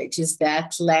is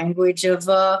that language of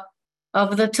the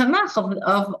Tanakh,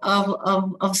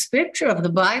 of Scripture, of the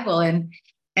Bible, and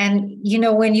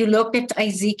when you look at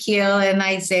Ezekiel and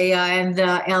Isaiah and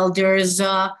the elders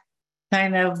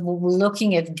kind of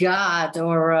looking at God,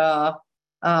 or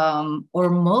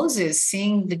Moses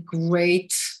seeing the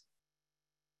great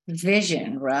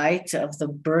vision, right, of the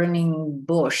burning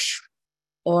bush,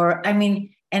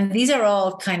 and these are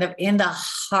all kind of in the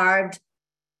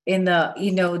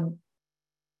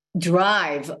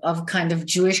drive of kind of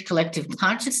Jewish collective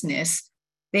consciousness.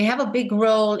 They have a big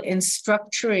role in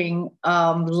structuring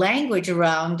language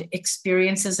around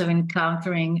experiences of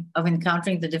encountering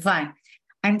the divine.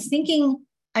 I'm thinking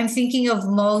of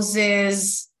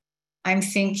Moses. I'm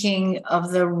thinking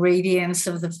of the radiance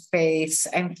of the face.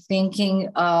 I'm thinking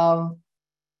of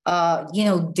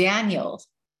Daniel,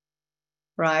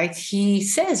 right? He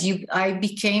says, I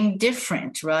became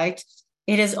different, right?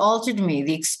 It has altered me.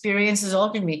 The experience has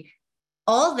altered me.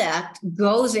 All that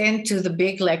goes into the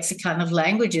big lexicon of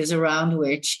languages around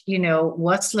which,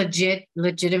 what's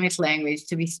legitimate language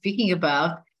to be speaking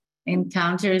about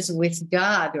encounters with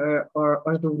God or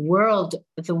the world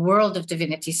of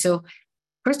divinity. So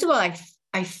first of all,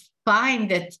 I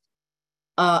find that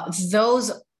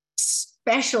those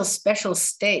special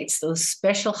states, those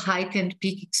special heightened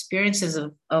peak experiences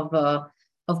of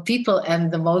people,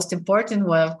 and the most important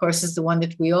one, of course, is the one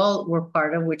that we all were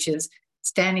part of, which is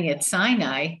standing at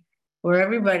Sinai, where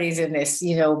everybody's in this,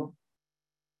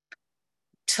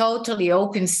 totally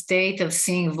open state of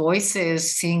seeing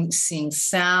voices, seeing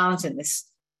sounds, and this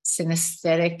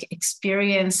synesthetic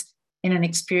experience, in an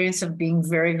experience of being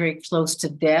very, very close to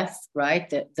death, right?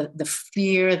 The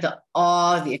fear, the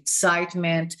awe, the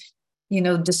excitement,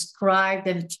 described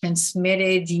and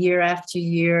transmitted year after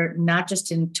year, not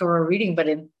just in Torah reading, but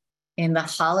in the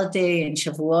holiday and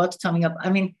Shavuot coming up. I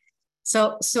mean,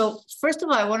 so first of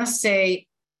all, I want to say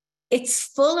it's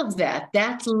full of that.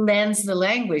 That lends the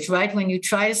language, right? When you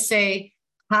try to say,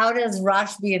 how does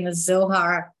Rashbi in the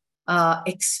Zohar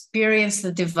experience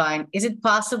the divine? Is it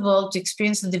possible to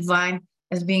experience the divine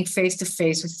as being face to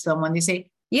face with someone? They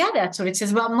say, yeah, that's what it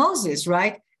says about Moses,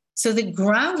 right? So the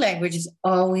ground language is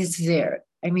always there.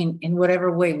 I mean, in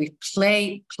whatever way we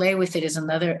play with it is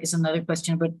another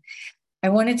question. But I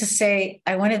wanted to say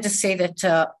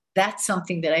that that's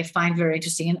something that I find very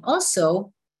interesting. And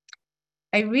also,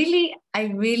 I really,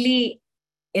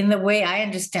 in the way I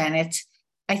understand it,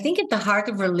 I think at the heart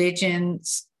of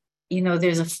religions,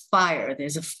 there's a fire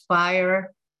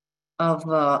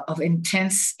of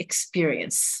intense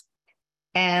experience,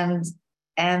 and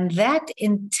that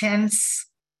intense,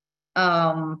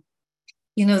 that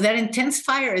intense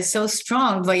fire is so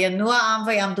strong.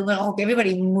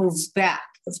 Everybody moves back.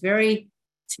 It's very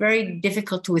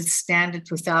difficult to withstand it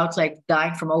without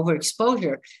dying from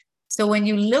overexposure. So when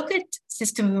you look at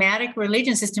systematic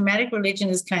religion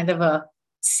is kind of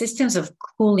systems of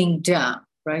cooling down,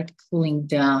 right? Cooling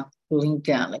down.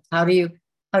 Like how do you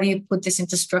put this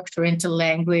into structure, into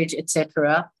language,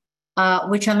 etc.,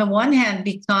 which on the one hand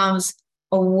becomes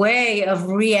a way of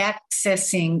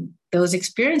reaccessing those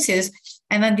experiences,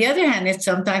 And on the other hand, it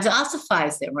sometimes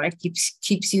ossifies them, right?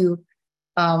 Keeps you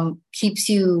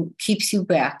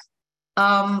back.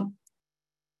 Another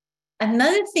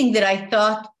thing that I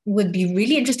thought would be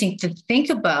really interesting to think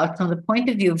about from the point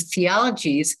of view of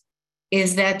theologies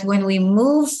is that when we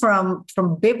move from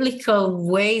biblical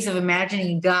ways of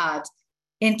imagining God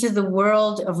into the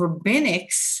world of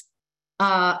rabbinics,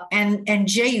 and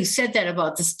Jay, you said that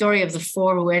about the story of the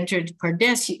four who entered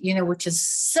Pardes, which is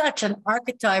such an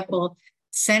archetypal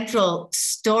central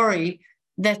story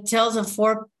that tells of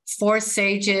four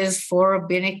sages, four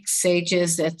rabbinic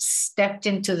sages that stepped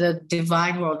into the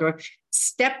divine world or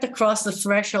stepped across the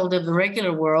threshold of the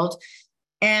regular world.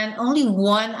 And only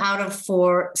one out of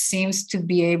four seems to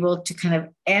be able to kind of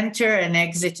enter and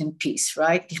exit in peace,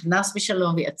 right? Nas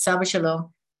b'shalom v'yatza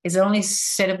b'shalom is only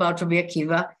said about Rabbi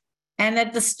Akiva. And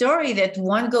that the story that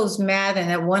one goes mad and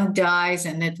that one dies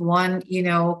and that one,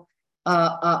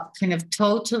 kind of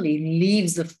totally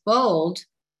leaves the fold,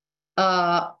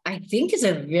 I think is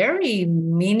a very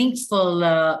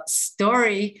meaningful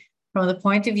story from the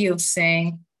point of view of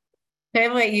saying,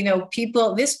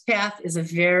 people, this path is a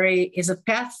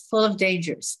path full of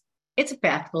dangers. It's a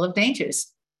path full of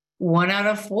dangers. One out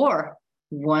of four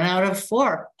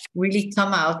really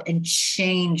come out and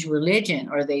change religion,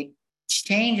 or they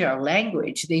change our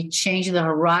language. They change the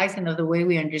horizon of the way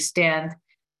we understand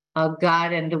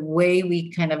God and the way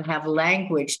we kind of have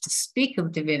language to speak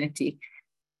of divinity.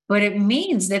 But it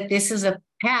means that this is the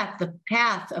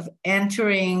path of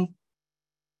entering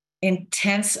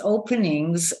intense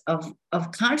openings of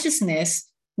consciousness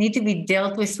need to be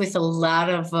dealt with a lot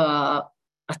of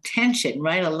attention,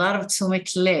 right? A lot of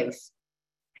tzumet lev.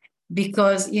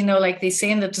 Because, like they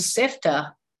say in the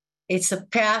Tosefta, it's a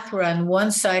path where on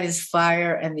one side is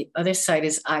fire and the other side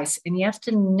is ice. And you have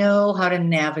to know how to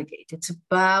navigate. It's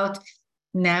about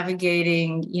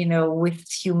navigating, with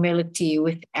humility,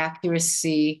 with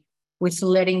accuracy, with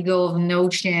letting go of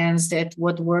notions that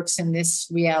what works in this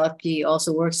reality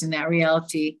also works in that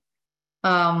reality.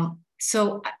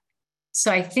 So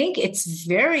I think it's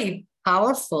very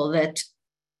powerful that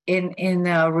in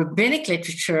rabbinic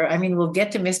literature, I mean, we'll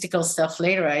get to mystical stuff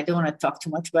later. I don't want to talk too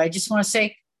much, but I just want to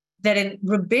say that in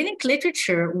rabbinic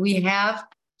literature, we have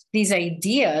these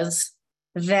ideas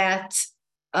that,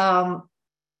 how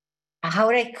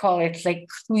would I call it? Like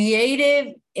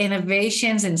creative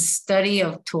innovations in study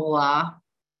of Torah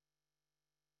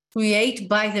create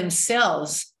by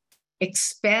themselves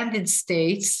expanded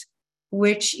states,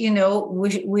 which,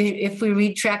 if we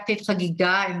read Tractate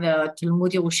Chagiga in the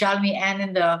Talmud Yerushalmi and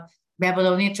in the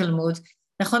Babylonian Talmud,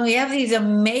 we have these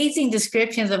amazing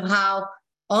descriptions of how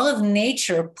all of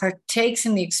nature partakes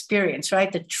in the experience,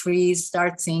 right? The trees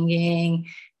start singing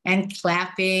and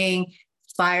clapping,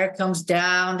 fire comes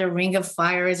down, the ring of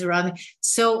fire is around.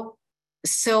 So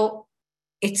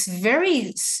it's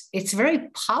very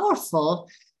powerful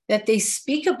that they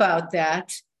speak about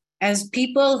that as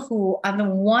people who, on the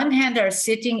one hand, are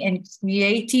sitting and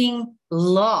creating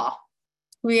law,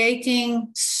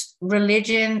 creating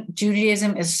religion,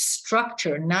 Judaism as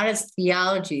structure, not as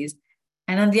theologies.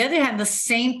 And on the other hand, the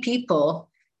same people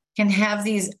can have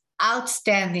these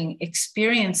outstanding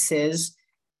experiences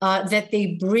that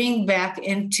they bring back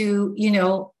into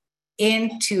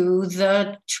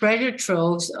the treasure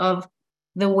troves of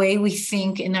the way we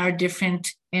think in our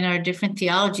different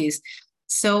theologies.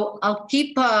 So I'll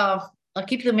keep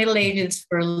the Middle Ages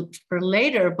for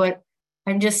later, but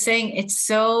I'm just saying it's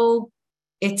so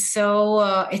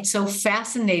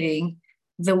fascinating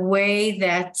the way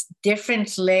that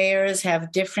different layers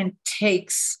have different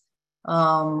takes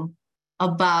about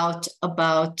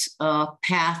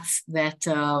paths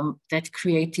that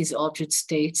create these altered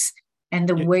states and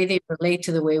the way they relate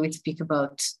to the way we speak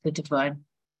about the divine.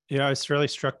 Yeah, I was really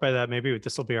struck by that. Maybe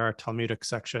this will be our Talmudic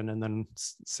section, and then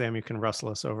Sam, you can rustle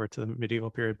us over to the medieval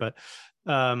period. But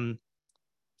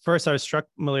first, I was struck,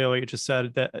 Malia, what you just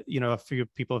said, that a few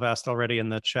people have asked already in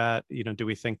the chat. Do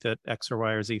we think that X or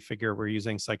Y or Z figure were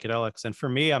using psychedelics? And for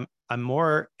me, I'm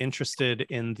more interested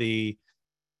in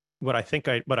what I think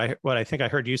I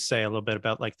heard you say a little bit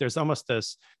about, like, there's almost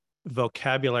this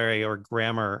vocabulary or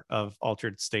grammar of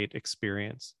altered state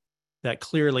experience that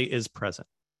clearly is present.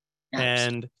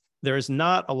 And there's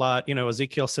not a lot,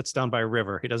 Ezekiel sits down by a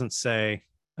river. He doesn't say,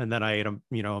 and then I ate a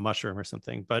mushroom or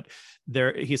something, but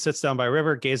he sits down by a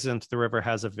river, gazes into the river,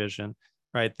 has a vision,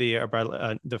 right?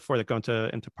 The four that go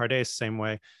into Pardes, same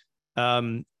way.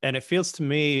 And it feels to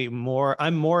me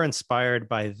I'm more inspired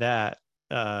by that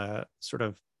sort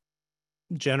of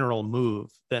general move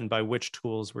than by which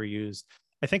tools were used.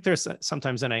 I think there's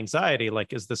sometimes an anxiety,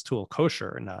 like, is this tool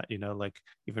kosher or not? Like,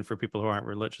 even for people who aren't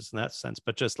religious in that sense,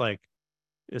 but just like,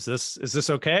 is this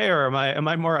okay, or am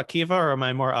I more Akiva, or am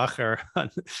I more Acher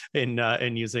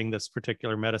in using this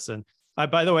particular medicine?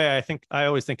 By the way, I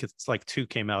always think it's like 2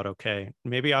 came out okay.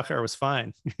 Maybe Acher was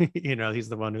fine. He's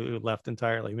the one who left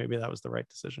entirely. Maybe that was the right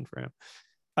decision for him.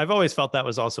 I've always felt that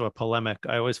was also a polemic.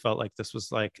 I always felt like this is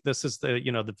the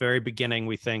the very beginning,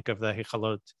 we think, of the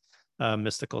Hechalot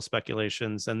mystical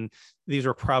speculations, and these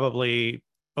are probably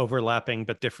overlapping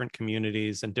but different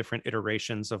communities and different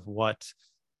iterations of what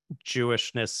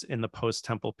Jewishness in the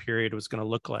post-temple period was going to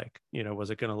look like. Was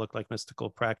it going to look like mystical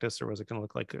practice, or was it going to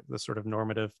look like the sort of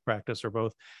normative practice, or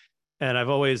both? And I've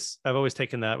always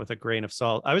taken that with a grain of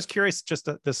salt. I was curious,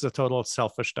 this is a total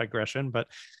selfish digression, but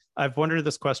I've wondered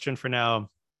this question for now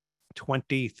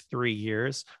 23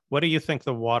 years. What do you think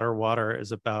the water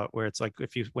is about, where it's like,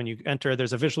 when you enter,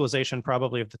 there's a visualization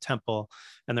probably of the temple,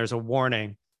 and there's a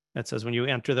warning that says, when you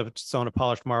enter the stone of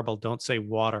polished marble, don't say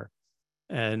water.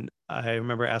 And I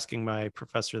remember asking my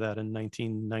professor that in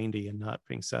 1990 and not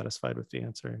being satisfied with the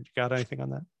answer. You got anything on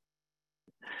that?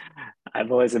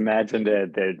 I've always imagined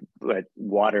that what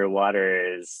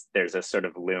water is, there's a sort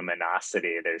of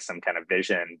luminosity, there's some kind of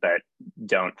vision, but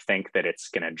don't think that it's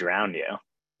going to drown you,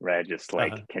 right? Just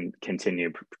like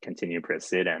continue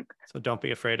proceeding. So don't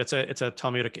be afraid. It's a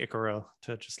Talmudic Icaro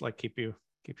to just like keep you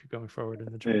going forward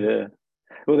in the journey. Yeah.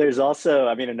 Well, there's also,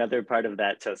 another part of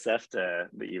that Tosefta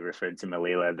that you referred to,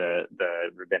 Melila, the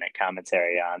rabbinic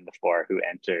commentary on the 4 who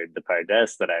entered the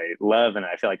Pardes, that I love, and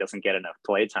I feel like doesn't get enough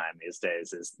playtime these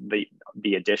days, is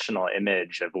the additional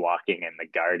image of walking in the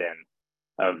garden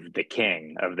of the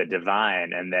king, of the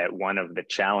divine, and that one of the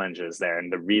challenges there,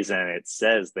 and the reason it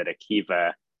says that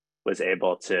Akiva was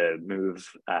able to move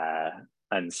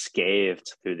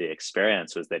unscathed through the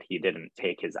experience, was that he didn't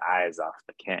take his eyes off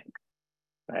the king.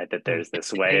 Right, that there's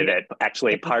this way that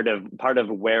actually part of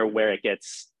where it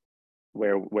gets,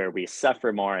 where we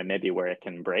suffer more, and maybe where it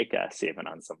can break us even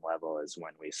on some level, is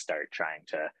when we start trying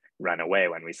to run away,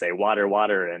 when we say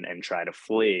water and try to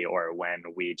flee, or when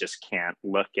we just can't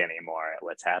look anymore at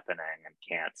what's happening and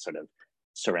can't sort of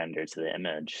surrender to the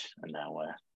image in that way.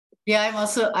 Yeah,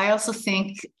 I also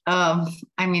think,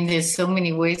 there's so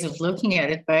many ways of looking at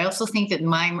it, but I also think that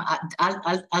my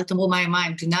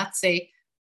mind, do not say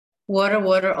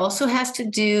water also has to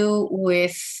do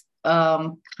with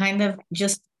kind of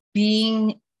just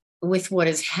being with what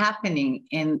is happening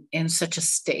in such a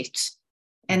state,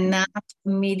 and not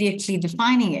immediately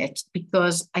defining it,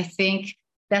 because I think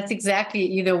that's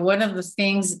exactly, one of the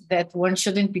things that one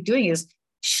shouldn't be doing is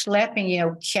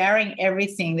schlepping, carrying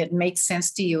everything that makes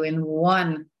sense to you in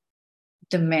one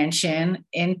dimension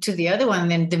into the other one,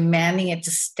 and then demanding it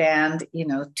to stand,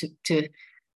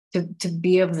 to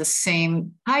be of the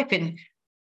same type. And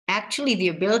actually the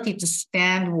ability to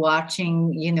stand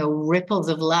watching, ripples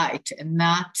of light, and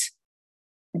not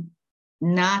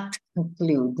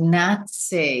conclude, not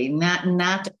say,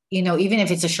 not, even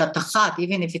if it's a shatachat,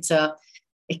 even if it's a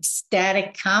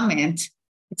ecstatic comment,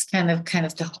 it's kind of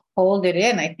to hold it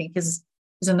in, I think is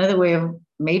another way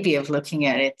of looking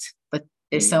at it. But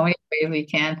there's so many ways we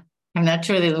can. I'm not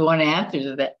sure there's one answer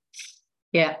to that.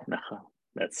 Yeah. No,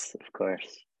 that's of course.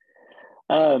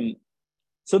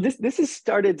 So this has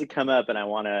started to come up, and I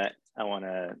want to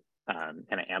kind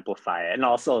of amplify it. And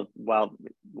also, while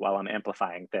I'm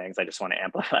amplifying things, I just want to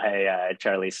amplify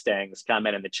Charlie Stang's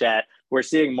comment in the chat. We're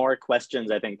seeing more questions,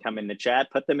 I think, come in the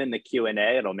chat. Put them in the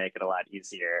Q&A. It'll make it a lot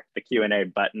easier. The Q&A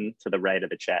button to the right of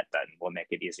the chat button will make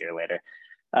it easier later.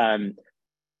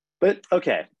 But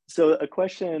okay, so a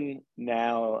question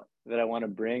now that I want to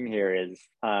bring here is,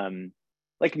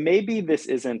 maybe this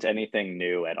isn't anything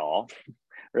new at all.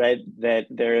 Right, that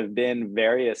there have been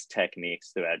various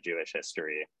techniques throughout Jewish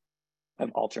history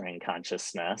of altering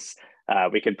consciousness.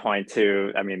 We could point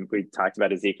to, we talked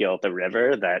about Ezekiel at the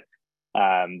river, that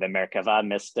the Merkava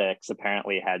mystics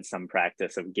apparently had some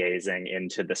practice of gazing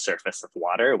into the surface of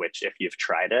water, which, if you've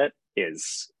tried it,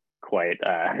 is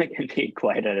can be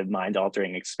quite a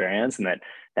mind-altering experience, and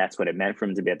that's what it meant for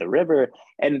him to be at the river.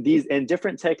 And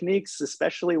different techniques,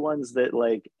 especially ones that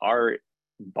are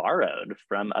borrowed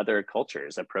from other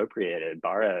cultures,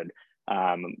 borrowed,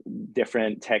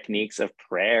 different techniques of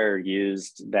prayer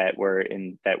used that were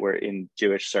in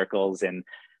Jewish circles in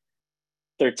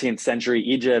 13th century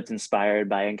Egypt, inspired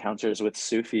by encounters with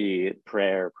Sufi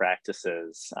prayer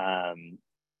practices.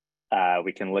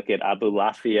 We can look at Abu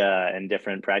Lafia and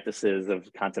different practices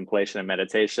of contemplation and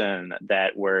meditation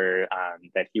that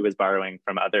he was borrowing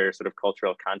from other sort of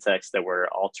cultural contexts that were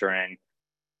altering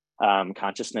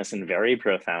consciousness in very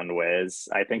profound ways.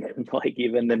 I think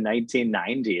even the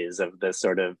 1990s of the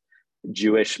sort of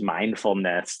Jewish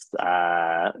mindfulness,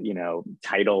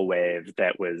 tidal wave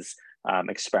that was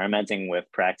experimenting with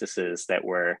practices that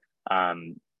were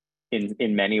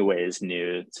in many ways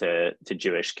new to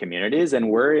Jewish communities, and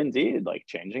were indeed like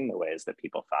changing the ways that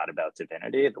people thought about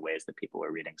divinity, the ways that people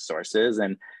were reading sources.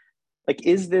 And like,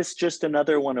 is this just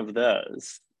another one of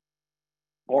those?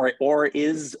 Or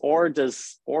does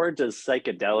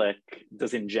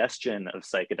ingestion of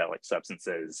psychedelic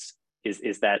substances,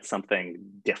 is that something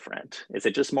different? Is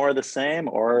it just more of the same,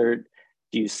 or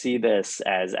do you see this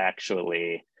as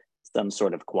actually some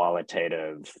sort of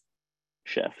qualitative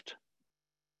shift?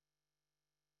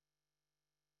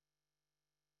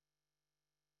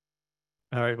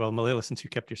 All right. Well, Malila, since you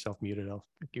kept yourself muted, I'll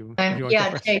thank you.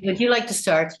 Yeah, Jay, would you like to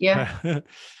start? Yeah.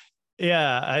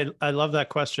 Yeah, I love that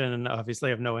question, and obviously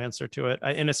I have no answer to it.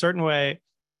 In a certain way,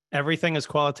 everything is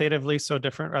qualitatively so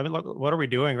different. I mean, look, what are we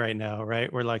doing right now,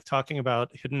 right? We're like talking about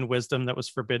hidden wisdom that was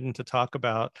forbidden to talk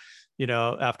about,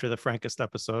 after the Frankist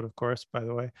episode, of course, by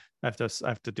the way. I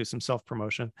have to do some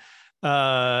self-promotion.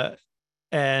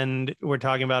 And we're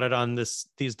talking about it on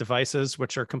these devices,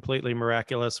 which are completely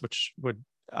miraculous, which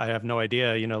I have no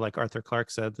idea, like Arthur Clarke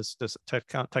said, this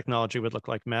technology would look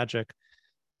like magic.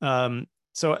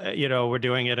 So, we're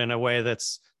doing it in a way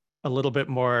that's a little bit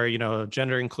more,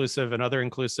 gender inclusive and other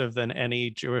inclusive than any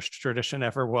Jewish tradition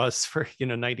ever was for,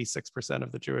 96%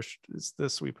 of the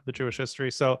sweep of the Jewish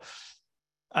history. So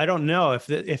I don't know if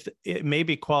it may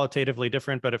be qualitatively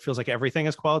different, but it feels like everything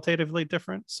is qualitatively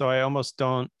different. So I almost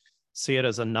don't see it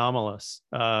as anomalous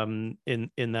in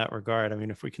that regard. I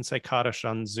mean, if we can say Kaddish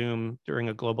on Zoom during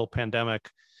a global pandemic,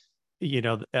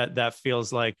 that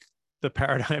feels like the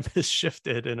paradigm has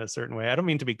shifted in a certain way. I don't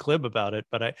mean to be glib about it,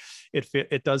 but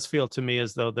it does feel to me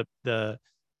as though the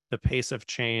pace of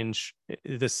change,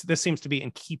 this seems to be in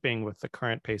keeping with the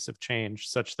current pace of change,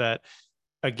 such that,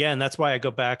 again, that's why I go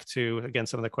back to, again,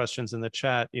 some of the questions in the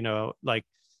chat, like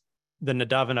the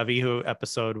Nadav and Avihu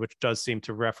episode, which does seem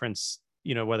to reference,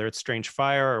 whether it's strange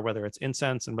fire or whether it's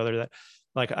incense, and whether that,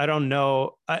 like, I don't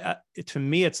know. To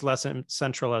me, it's less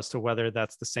central as to whether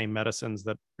that's the same medicines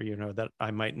that, that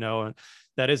I might know. And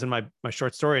that is in my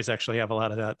short stories actually have a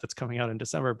lot of that's coming out in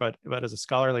December, but as a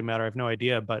scholarly matter, I have no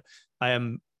idea. But I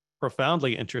am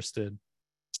profoundly interested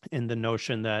in the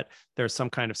notion that there's some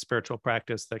kind of spiritual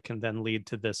practice that can then lead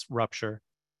to this rupture.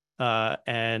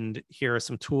 And here are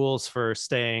some tools for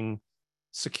staying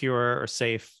secure or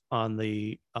safe on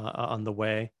the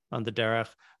way, on the derech.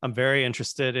 I'm very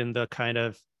interested in the kind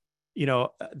of,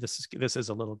 this is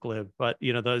a little glib, but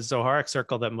the Zoharic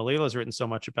circle that Malila has written so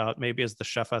much about, maybe as the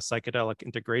Shefa psychedelic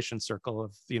integration circle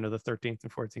of the 13th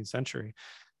and 14th century,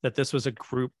 that this was a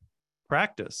group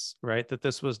practice, right? That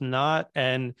this was not,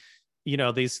 and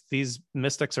these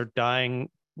mystics are dying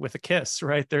with a kiss,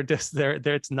 right? They're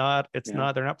not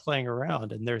playing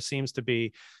around, and there seems to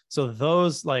be, so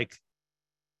those, like,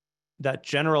 that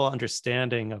general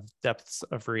understanding of depths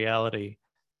of reality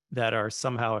that are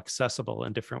somehow accessible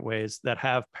in different ways, that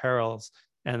have perils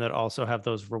and that also have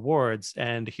those rewards.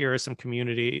 And here is some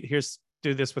community,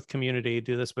 do this with community,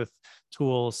 do this with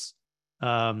tools.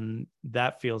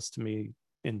 That feels to me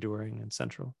enduring and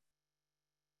central.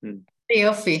 I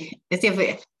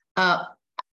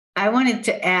wanted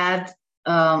to add,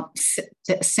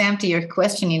 Sam, to your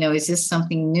question, is this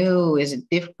something new? Is it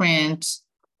different?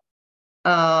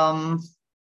 That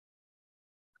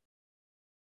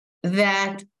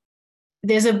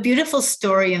there's a beautiful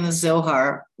story in the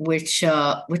Zohar, which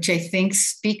I think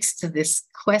speaks to this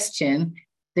question.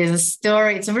 There's a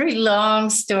story, it's a very long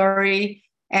story,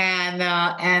 and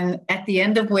at the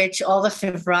end of which all the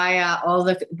Chevraya, all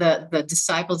the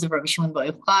disciples of Rabbi Shimon Bar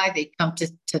Yochai, they come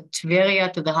to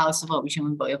Tveria, to the house of Rabbi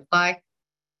Shimon Bar Yochai.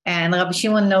 And Rabbi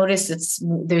Shimon noticed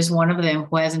there's one of them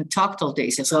who hasn't talked all day.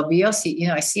 He says, Rabbi Yossi,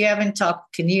 I see you haven't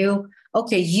talked.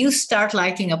 You start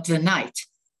lighting up the night.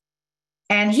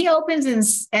 And he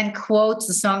opens and quotes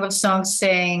the Song of Songs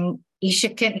saying, you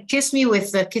should kiss me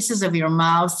with the kisses of your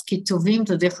mouth, kituvim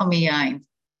todecha miyayin.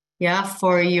 Yeah,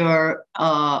 for your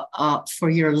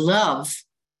love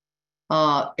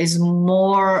is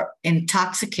more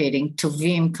intoxicating.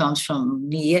 Tuvim comes from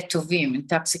niyeh tuvim,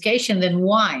 intoxication, than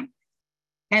wine.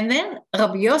 And then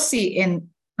Rabbi Yossi, in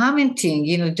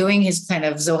commenting, doing his kind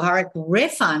of Zoharic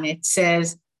riff on it,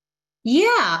 says,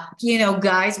 yeah,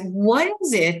 guys, what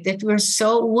is it that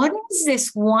what is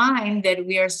this wine that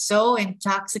we are so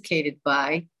intoxicated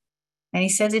by? And he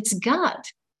says, it's God.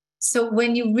 So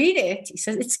when you read it, he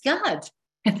says, it's God.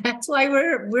 And that's why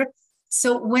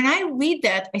so when I read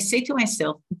that, I say to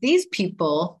myself, these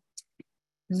people,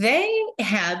 they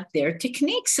had their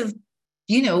techniques of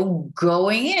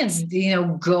going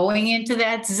into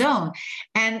that zone.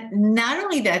 And not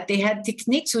only that, they had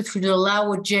techniques which would allow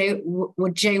what you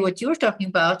were talking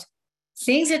about,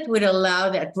 things that would allow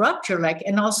that rupture, like,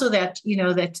 and also that,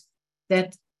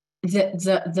 that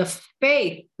the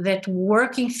faith that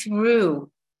working through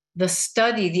the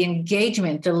study, the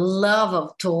engagement, the love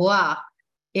of Torah,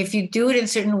 if you do it in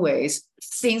certain ways,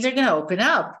 things are going to open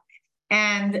up.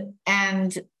 And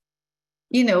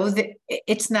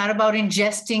it's not about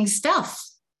ingesting stuff.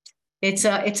 It's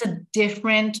a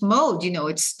different mode.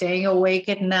 It's staying awake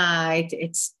at night.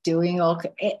 It's doing all.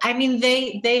 I mean,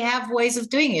 they have ways of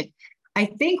doing it. I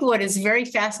think what is very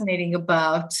fascinating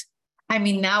about,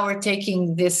 now we're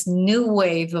taking this new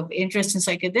wave of interest in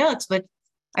psychedelics, but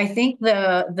I think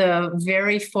the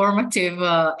very formative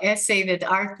essay that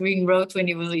Art Green wrote when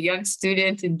he was a young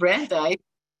student in Brandeis,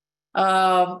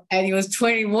 and he was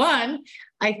 21,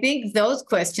 I think those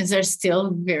questions are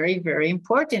still very, very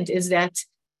important, is that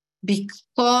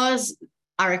because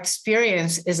our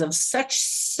experience is of such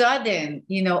sudden,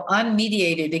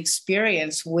 unmediated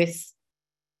experience with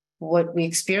what we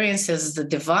experience as the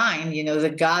divine, the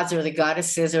gods or the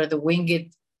goddesses or the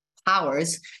winged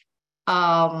powers,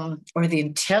 or the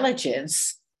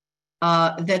intelligence,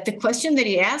 that the question that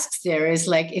he asks there is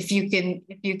like, if you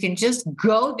can just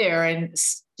go there and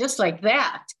just like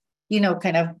that,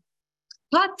 kind of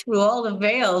cut through all the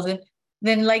veils, and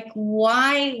then like,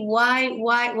 why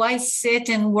sit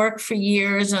and work for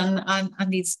years on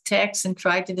these texts and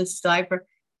try to decipher?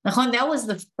 That was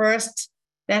the first,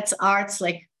 that's Art's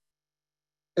like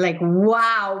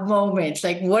wow moment.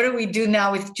 Like, what do we do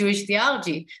now with Jewish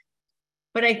theology?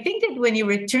 But I think that when he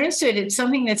returns to it, it's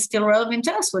something that's still relevant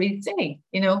to us. What do you think?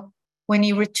 When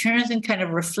he returns and kind of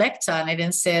reflects on it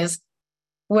and says,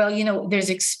 well, there's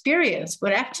experience,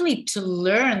 but actually to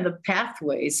learn the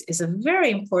pathways is a very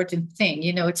important thing.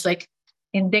 It's like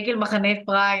in Degel Machaneh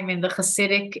Ephraim, in the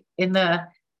Hasidic, in the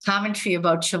commentary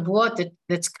about Shavuot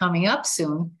that's coming up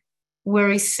soon, where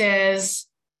he says,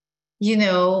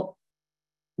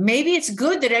 maybe it's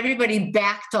good that everybody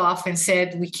backed off and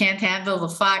said, we can't handle the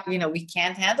fight, we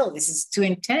can't handle this, it's too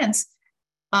intense,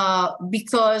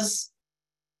 because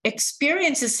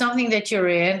experience is something that you're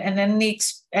in, and then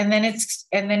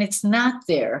it's not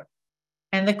there.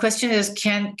 And the question is,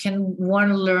 can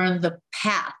one learn the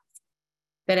path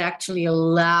that actually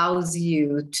allows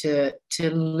you to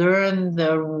learn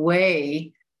the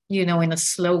way, in a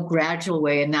slow, gradual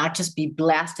way, and not just be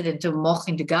blasted into Moch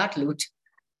in the Gatlut,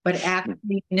 but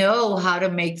actually know how to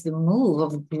make the move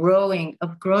of growing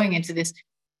into this.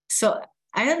 So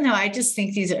I don't know. I just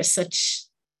think these are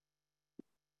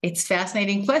it's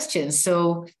fascinating questions.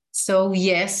 So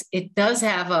yes, it does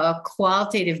have a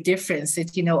qualitative difference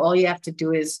that, all you have to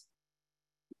do is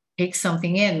take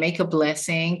something in, make a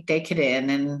blessing, take it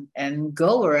in and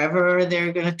go wherever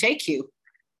they're going to take you.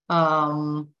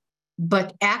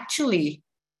 But actually,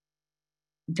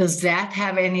 does that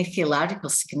have any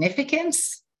theological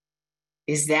significance?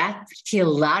 Is that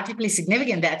theologically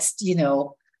significant? That's,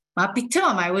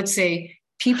 mapitom. I would say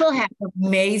people have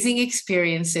amazing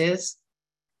experiences.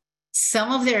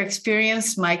 Some of their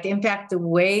experience might impact the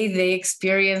way they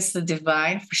experience the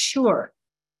divine, for sure.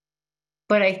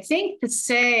 But I think to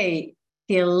say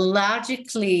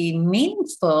theologically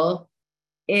meaningful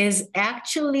is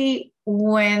actually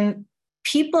when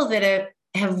people that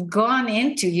have gone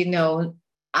into,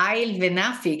 Ayil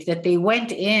Venafik, that they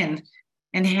went in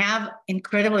and have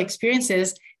incredible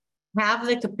experiences, have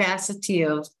the capacity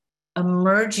of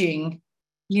emerging,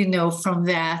 from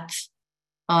that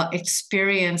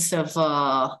experience of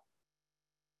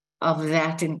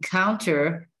that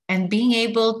encounter, and being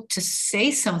able to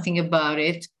say something about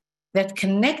it that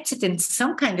connects it in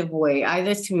some kind of way,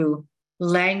 either through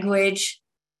language,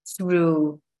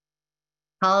 through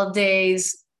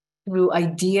holidays, through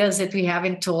ideas that we have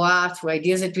in Torah, through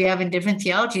ideas that we have in different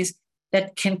theologies,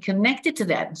 that can connect it to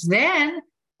that. Then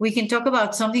we can talk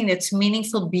about something that's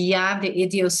meaningful beyond the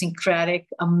idiosyncratic,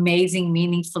 amazing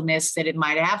meaningfulness that it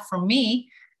might have for me.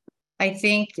 I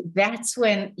think that's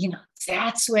when,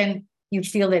 you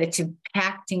feel that it's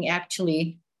impacting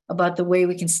actually about the way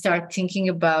we can start thinking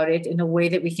about it in a way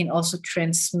that we can also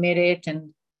transmit it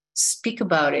and speak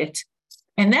about it.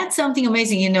 And that's something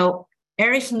amazing.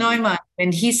 Erich Neumann,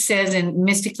 when he says in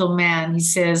Mystical Man, he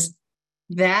says,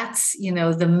 that's, the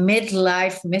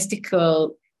midlife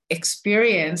mystical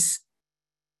experience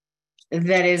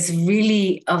that is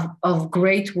really of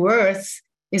great worth,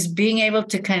 is being able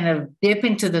to kind of dip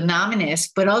into the nominis,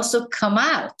 but also come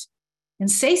out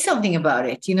and say something about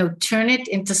it, turn it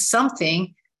into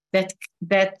something that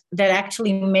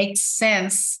actually makes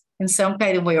sense in some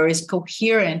kind of way, or is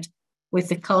coherent with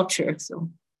the culture. So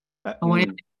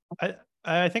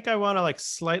I think I want to like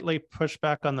slightly push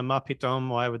back on the Mapitom.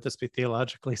 Why would this be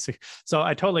theologically? So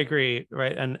I totally agree,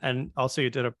 right? And also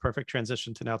you did a perfect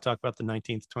transition to now talk about the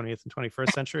 19th, 20th, and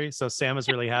 21st century. So Sam is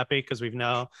really happy because we've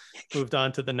now moved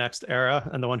on to the next era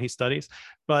and the one he studies.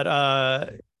 But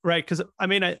right, because I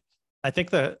mean, I think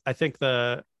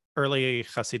the early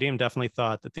Hasidim definitely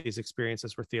thought that these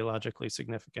experiences were theologically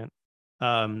significant.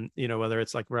 Whether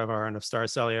it's like Rav Aaron of Star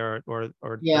Celia or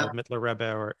Mittler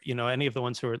Rebbe, or any of the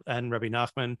ones who are, and Rabbi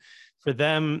Nachman, for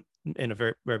them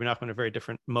Rabbi Nachman a very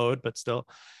different mode, but still,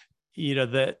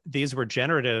 that these were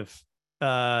generative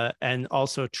and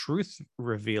also truth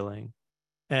revealing.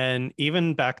 And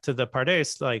even back to the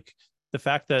Pardes, like the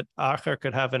fact that Acher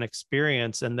could have an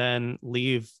experience and then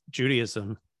leave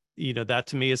Judaism, that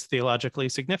to me is theologically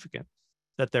significant,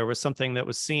 that there was something that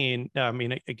was seen. I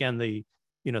mean, again, the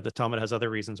Talmud has other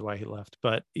reasons why he left,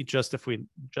 but if we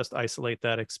just isolate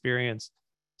that experience.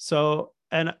 So,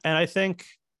 and I think,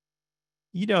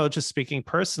 just speaking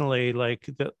personally, like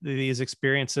these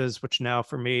experiences, which now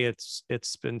for me,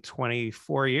 it's been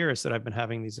 24 years that I've been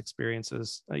having these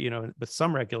experiences, with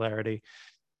some regularity,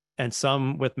 and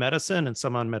some with medicine, and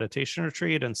some on meditation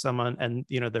retreat, and some on, and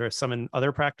there are some in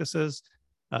other practices,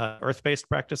 earth-based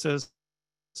practices.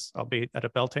 I'll be at a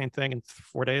Beltane thing in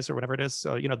 4 days or whatever it is.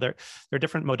 So, there are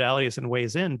different modalities and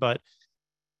ways in, but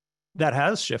that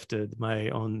has shifted my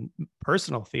own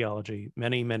personal theology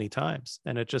many, many times.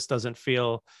 And it just doesn't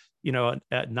feel,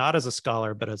 not as a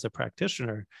scholar, but as a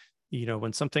practitioner,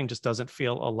 when something just doesn't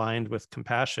feel aligned with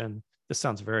compassion. This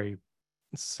sounds very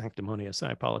sanctimonious,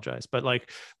 I apologize, but like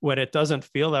when it doesn't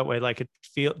feel that way, like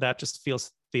that just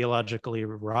feels theologically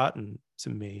rotten to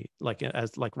me, like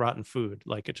as like rotten food.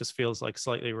 Like it just feels like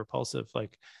slightly repulsive,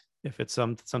 like if it's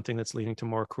something that's leading to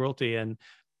more cruelty. And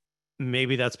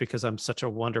maybe that's because I'm such a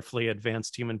wonderfully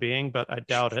advanced human being, but I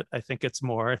doubt it. I think it's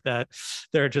more that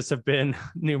there just have been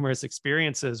numerous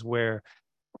experiences where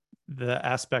the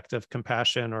aspect of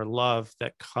compassion or love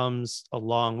that comes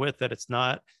along with it, it's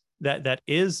not that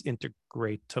is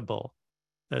integratable.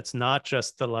 That's not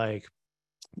just the like,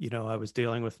 I was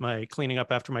dealing with my cleaning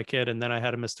up after my kid, and then I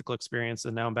had a mystical experience,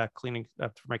 and now I'm back cleaning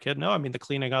up for my kid. No, I mean, the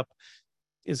cleaning up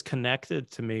is connected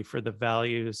to me for the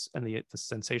values and the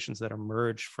sensations that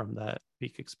emerge from that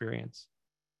peak experience.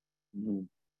 Mm-hmm.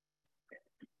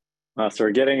 So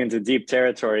we're getting into deep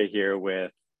territory here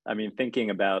with,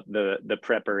 thinking about the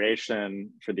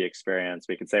preparation for the experience,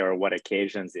 we could say, or what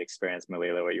occasions the experience,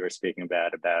 Melila, what you were speaking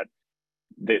about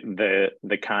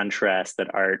the contrast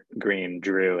that Art Green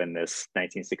drew in this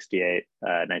 1968,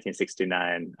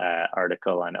 1969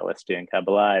 article on LSD and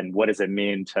Kabbalah, and what does it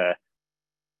mean to,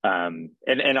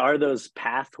 and are those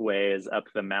pathways up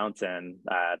the mountain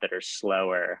that are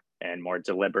slower and more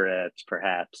deliberate,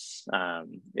 perhaps,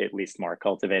 at least more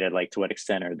cultivated, like to what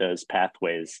extent are those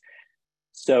pathways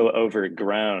so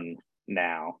overgrown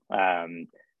now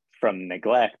from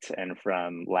neglect and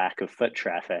from lack of foot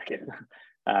traffic?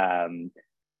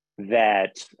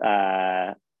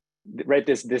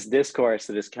 This discourse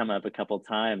that has come up a couple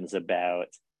times about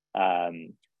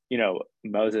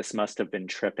Moses must have been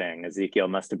tripping, Ezekiel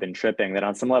must have been tripping, that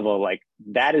on some level, like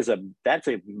that's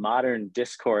a modern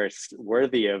discourse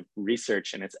worthy of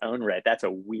research in its own right. That's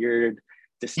a weird,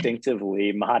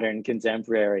 distinctively modern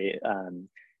contemporary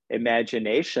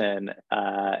imagination,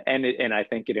 and I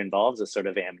think it involves a sort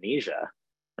of amnesia,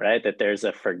 right? That there's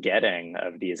a forgetting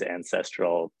of these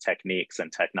ancestral techniques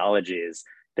and technologies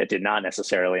that did not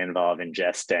necessarily involve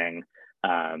ingesting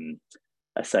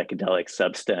a psychedelic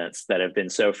substance, that have been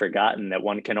so forgotten that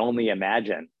one can only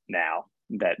imagine now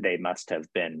that they must have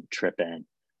been tripping.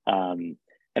 And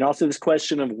also this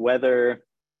question of whether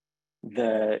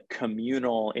the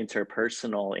communal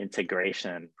interpersonal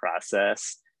integration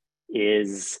process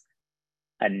is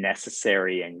a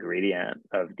necessary ingredient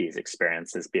of these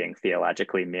experiences being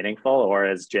theologically meaningful, or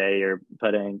as Jay, you're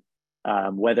putting,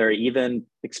 whether even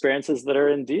experiences that are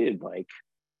indeed like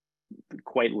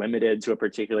quite limited to a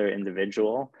particular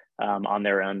individual on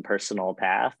their own personal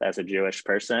path as a Jewish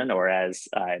person, or as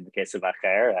in the case of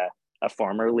Acher, a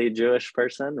formerly Jewish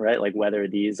person, right? Like whether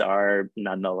these are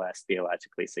nonetheless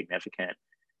theologically significant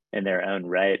in their own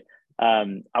right.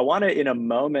 I want to, in a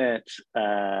moment,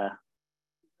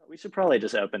 we should probably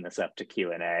just open this up to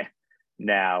Q&A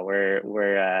now. We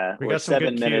got some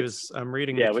 7 minutes. Cues. I'm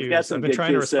reading the cues. I've been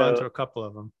trying to respond to a couple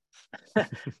of them.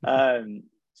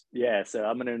 So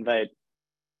I'm going to invite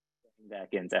back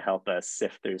in to help us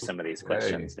sift through some of these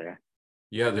questions there.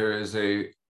 Yeah, there is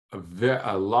a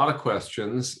lot of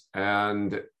questions,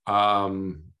 and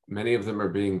many of them are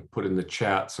being put in the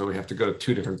chat, so we have to go to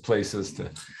 2 different places to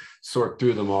sort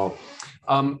through them all.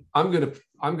 I'm going to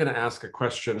I'm going to ask a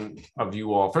question of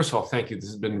you all. First of all, thank you. This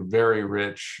has been very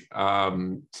rich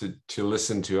to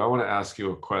listen to. I want to ask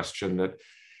you a question that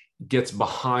gets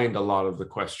behind a lot of the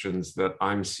questions that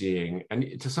I'm seeing.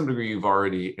 And to some degree, you've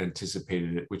already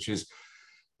anticipated it, which is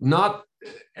not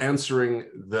answering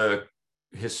the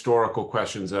historical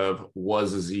questions of,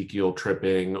 was Ezekiel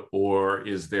tripping, or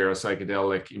is there a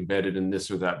psychedelic embedded in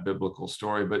this or that biblical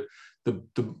story, but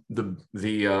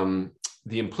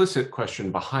the implicit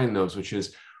question behind those, which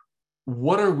is,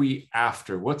 what are we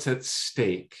after? What's at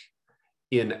stake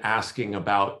in asking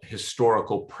about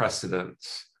historical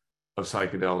precedents of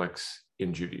psychedelics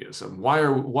in Judaism? Why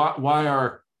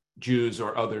are Jews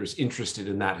or others interested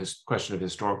in that question of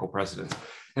historical precedents?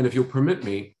 And if you'll permit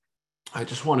me, I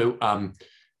just want to,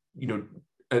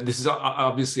 this is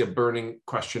obviously a burning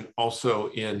question also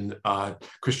in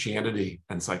Christianity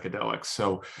and psychedelics.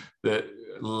 So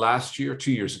last year,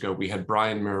 2 years ago, we had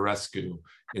Brian Muraresku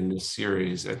in this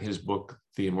series and his book,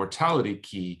 The Immortality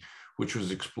Key, which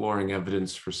was exploring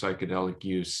evidence for psychedelic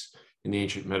use in the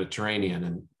ancient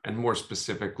Mediterranean. And more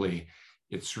specifically,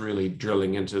 it's really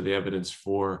drilling into the evidence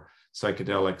for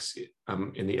psychedelics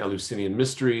in the Eleusinian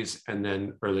mysteries and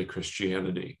then early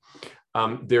Christianity.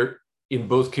 In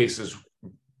both cases,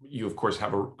 you of course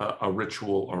have a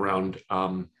ritual around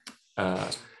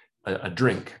a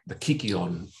drink, the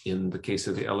kikion in the case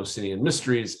of the Eleusinian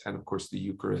mysteries, and of course the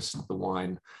Eucharist, the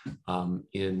wine,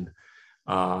 in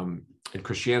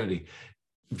Christianity.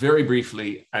 Very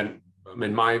briefly, and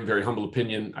in my very humble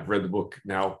opinion, I've read the book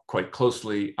now quite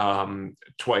closely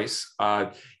twice.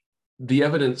 The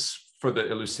evidence for the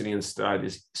Eleusinian side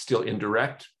is still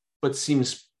indirect, but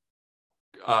seems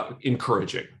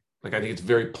encouraging. Like, I think it's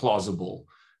very plausible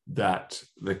that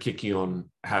the kikion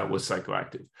was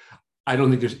psychoactive. I don't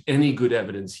think there's any good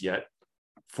evidence yet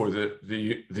for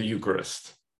the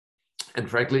Eucharist. And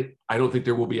frankly, I don't think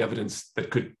there will be evidence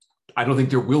I don't think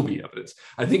there will be evidence.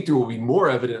 I think there will be more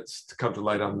evidence to come to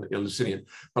light on the Eleusinian,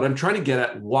 but I'm trying to get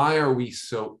at, why are we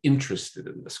so interested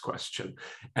in this question?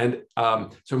 And so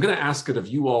I'm going to ask it of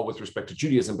you all with respect to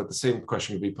Judaism, but the same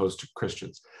question can be posed to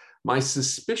Christians. My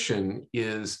suspicion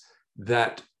is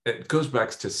that it goes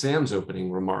back to Sam's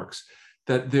opening remarks,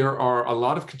 that there are a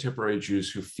lot of contemporary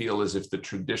Jews who feel as if the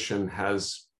tradition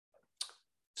has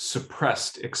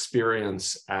suppressed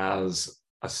experience as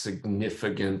a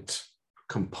significant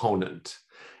component.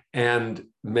 And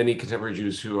many contemporary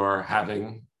Jews who are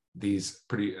having these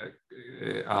pretty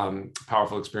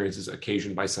powerful experiences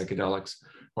occasioned by psychedelics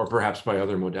or perhaps by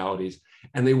other modalities.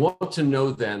 And they want to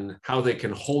know then how they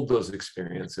can hold those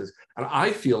experiences. And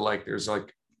I feel like there's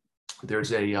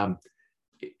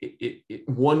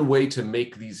one way to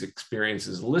make these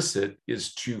experiences licit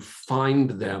is to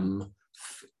find them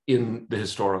in the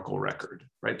historical record,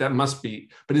 right? That must be,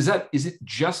 but is it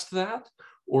just that?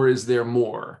 Or is there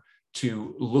more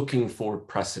to looking for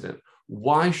precedent?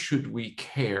 Why should we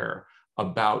care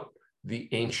about the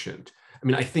ancient? I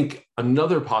mean, I think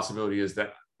another possibility is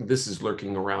that this is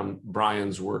lurking around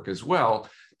Brian's work as well.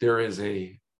 There is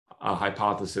a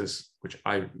hypothesis, which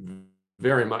I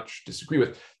very much disagree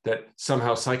with, that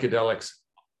somehow psychedelics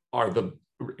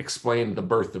explain the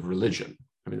birth of religion.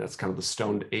 I mean, that's kind of the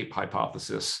stoned ape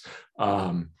hypothesis,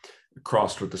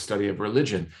 crossed with the study of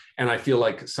religion. And I feel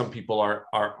like some people are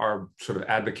sort of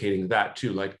advocating that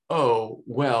too, like, oh,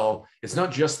 well, it's not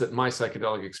just that my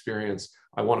psychedelic experience,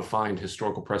 I want to find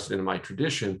historical precedent in my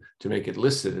tradition to make it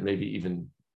licit and maybe even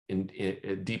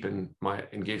deepen my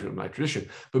engagement with my tradition,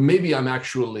 but maybe I'm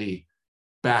actually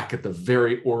back at the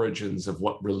very origins of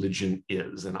what religion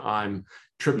is. And I'm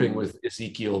tripping with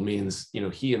Ezekiel means,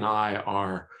 he and I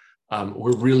are,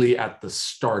 we're really at the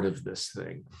start of this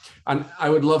thing. And I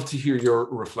would love to hear your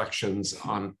reflections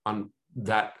on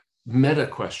that meta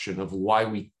question of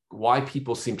why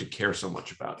people seem to care so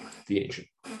much about the ancient.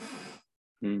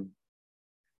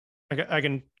 I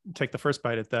can take the first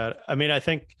bite at that. I mean, I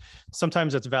think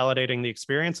sometimes it's validating the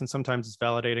experience and sometimes it's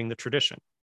validating the tradition.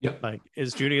 Yeah. Like,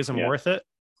 is Judaism worth it?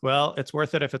 Well, it's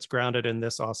worth it if it's grounded in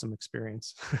this awesome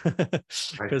experience.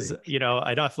 Because,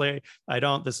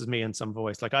 this is me in some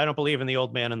voice. Like, I don't believe in the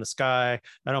old man in the sky.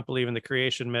 I don't believe in the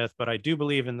creation myth, but I do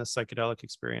believe in the psychedelic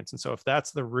experience. And so if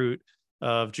that's the root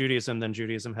of Judaism, then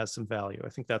Judaism has some value. I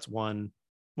think that's one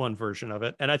version of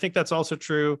it. And I think that's also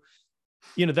true.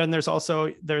 Then there's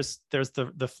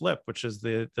the flip, which is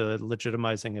the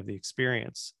legitimizing of the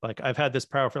experience. Like, I've had this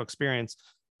powerful experience.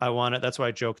 I want it. That's why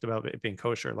I joked about it being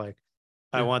kosher. Like,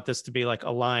 I want this to be like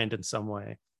aligned in some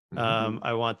way.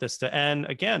 I want this to, and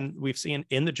again, we've seen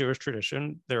in the Jewish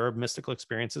tradition, there are mystical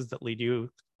experiences that lead you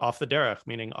off the derech,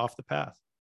 meaning off the path.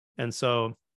 And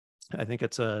so I think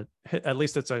it's a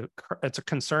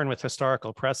concern with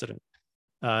historical precedent.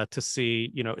 to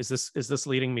see, is this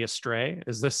leading me astray?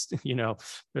 Is this,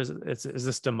 is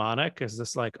this demonic? Is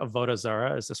this like avodah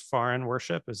zarah? Is this foreign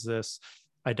worship? Is this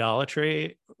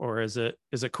idolatry? Or is it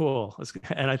cool?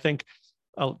 And I think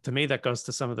to me, that goes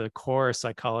to some of the core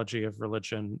psychology of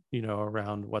religion,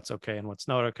 around what's okay and what's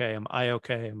not okay. Am I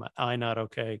okay? Am I not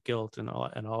okay? Guilt and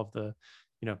all of the,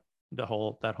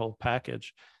 that whole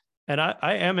package. And I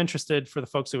am interested, for the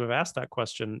folks who have asked that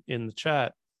question in the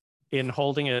chat, in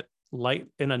holding it light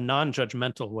in a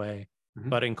non-judgmental way,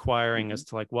 but inquiring as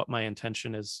to like what my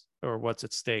intention is, or what's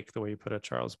at stake, the way you put it,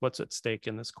 Charles, what's at stake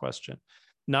in this question,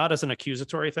 not as an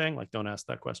accusatory thing, like don't ask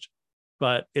that question,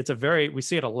 but we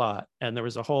see it a lot. And there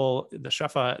was there's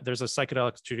a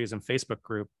Psychedelics Judaism Facebook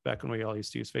group back when we all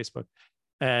used to use Facebook.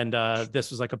 And this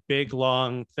was like a big,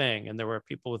 long thing. And there were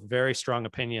people with very strong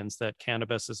opinions that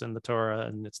cannabis is in the Torah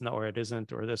and it's not, or it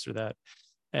isn't, or this or that.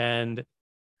 And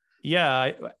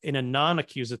yeah, in a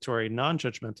non-accusatory,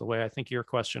 non-judgmental way, I think your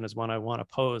question is one I want to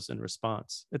pose in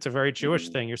response. It's a very Jewish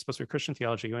thing. You're supposed to be Christian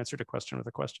theology. You answered a question with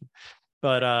a question,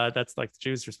 but that's like the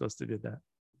Jews are supposed to do that.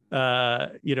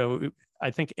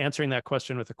 I think answering that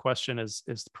question with a question is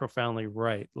profoundly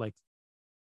right. Like,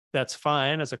 that's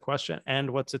fine as a question, and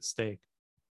what's at stake.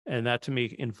 And that to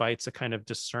me invites a kind of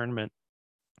discernment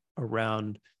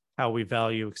around how we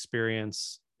value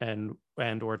experience and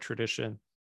or tradition.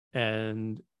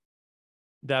 And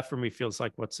that for me feels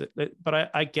like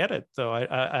but I get it though.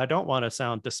 I don't want to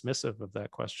sound dismissive of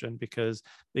that question, because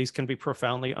these can be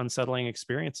profoundly unsettling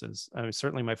experiences. I mean,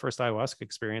 certainly my first ayahuasca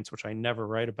experience, which I never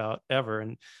write about ever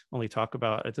and only talk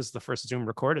about, this is the first Zoom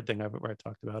recorded thing where I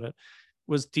talked about it,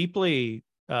 was deeply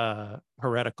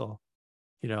heretical.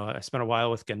 I spent a while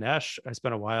with Ganesh. I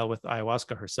spent a while with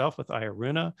ayahuasca herself, with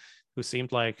Ayaruna, who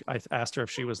seemed like, I asked her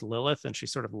if she was Lilith, and she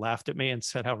sort of laughed at me and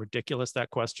said how ridiculous that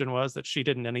question was, that she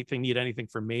didn't need anything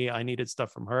from me. I needed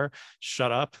stuff from her.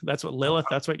 Shut up. That's what Lilith,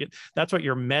 that's what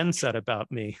your men said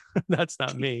about me. That's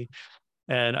not me.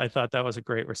 And I thought that was a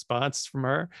great response from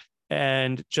her.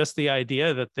 And just the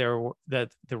idea that that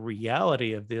the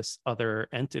reality of this other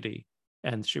entity,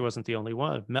 and she wasn't the only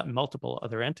one, multiple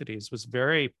other entities, was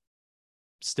very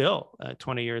still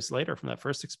 20 years later from that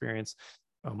first experience,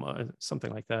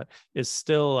 something like that, is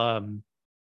still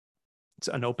it's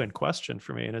an open question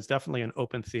for me, and it's definitely an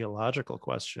open theological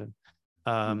question.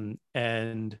 And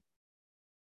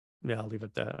yeah, I'll leave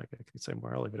it at that. I could say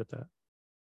more. I'll leave it at that.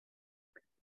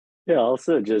 Yeah,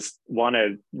 also just want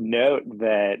to note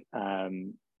that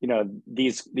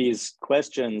these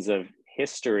questions of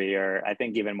history are, I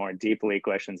think, even more deeply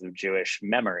questions of Jewish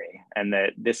memory, and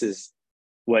that this is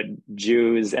what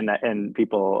Jews and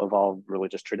people of all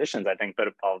religious traditions, I think, but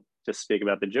I'll just speak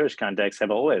about the Jewish context,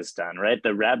 have always done, right?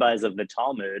 The rabbis of the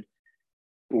Talmud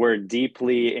were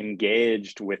deeply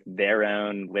engaged with their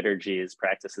own liturgies,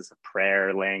 practices of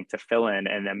prayer, laying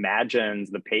tefillin, and imagined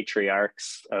the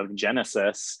patriarchs of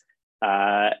Genesis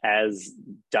as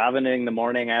davening the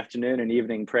morning, afternoon, and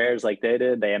evening prayers like they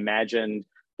did. They imagined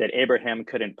that Abraham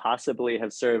couldn't possibly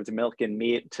have served milk and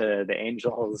meat to the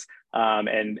angels,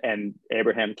 and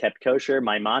Abraham kept kosher.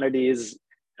 Maimonides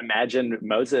imagined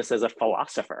Moses as a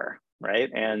philosopher,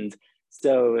 right? And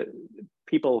so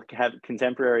people have,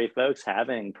 contemporary folks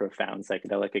having profound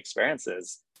psychedelic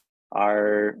experiences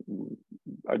they're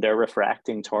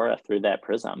refracting Torah through that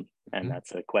prism. And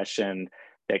that's a question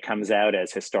that comes out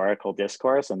as historical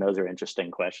discourse, and those are interesting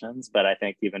questions. But I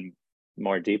think even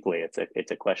more deeply, it's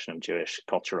a question of Jewish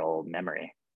cultural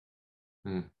memory.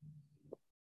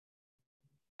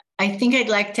 I think I'd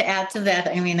like to add to that.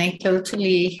 I mean, I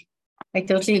totally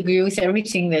agree with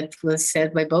everything that was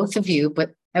said by both of you,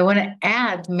 but I want to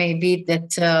add maybe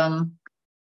that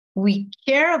we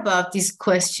care about these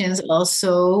questions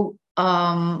also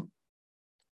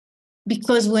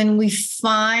because when we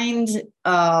find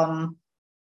kind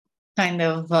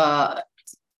of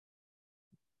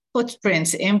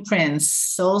footprints,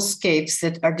 imprints, soulscapes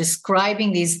that are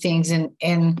describing these things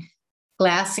in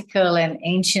classical and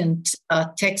ancient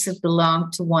texts that belong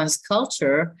to one's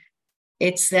culture,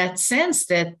 it's that sense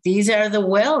that these are the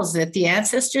wells that the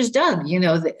ancestors dug.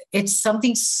 It's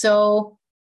something so,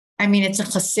 I mean, it's a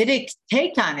Hasidic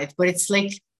take on it, but it's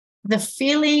like the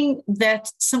feeling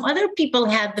that some other people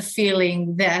had, the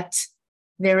feeling that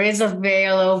there is a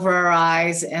veil over our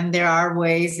eyes, and there are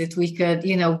ways that we could,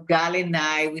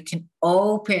 galinai, we can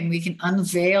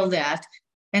unveil that,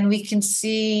 and we can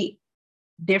see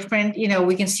different,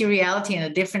 we can see reality in a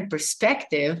different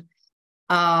perspective.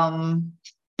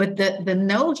 But the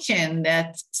notion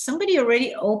that somebody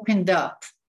already opened up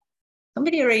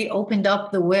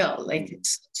the well, like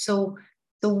so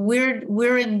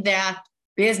we're in that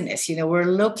business.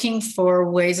 We're looking for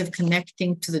ways of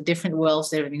connecting to the different wells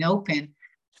that have been open.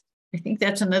 I think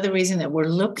that's another reason that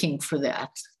we're looking for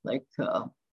that.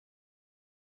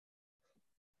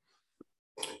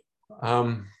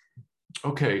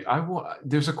 Okay,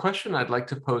 there's a question I'd like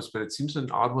to pose, but it seems an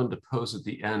odd one to pose at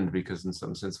the end, because in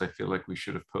some sense I feel like we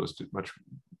should have posed it much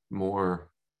more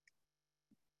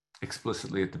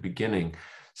explicitly at the beginning.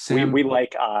 Sam, we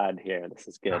like odd here. This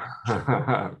is good.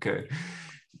 Okay.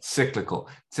 Cyclical.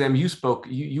 Sam,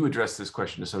 you addressed this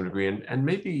question to some degree, and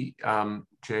maybe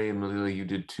Jay and Malila, you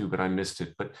did too, but I missed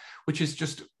it. But which is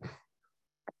just,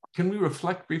 can we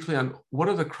reflect briefly on what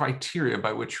are the criteria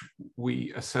by which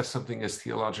we assess something as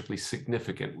theologically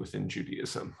significant within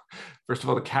Judaism? First of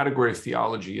all, the category of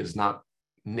theology is not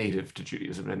native to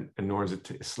Judaism, and nor is it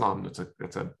to Islam.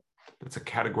 That's a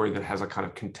category that has a kind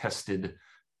of contested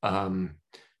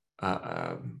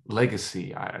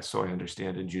legacy, so I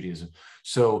understand, in Judaism.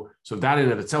 So that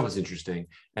in of itself is interesting.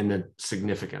 And then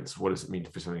significance. What does it mean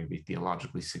for something to be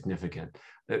theologically significant?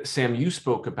 Sam, you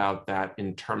spoke about that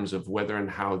in terms of whether and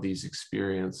how these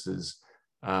experiences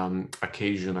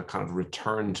occasion a kind of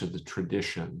return to the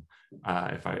tradition.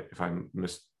 If I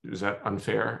missed, is that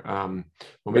unfair? Well,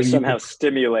 maybe somehow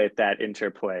stimulate that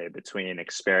interplay between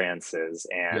experiences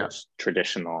and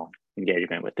traditional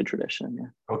engagement with the tradition.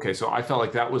 Yeah. Okay, so I felt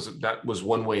like that was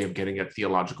one way of getting at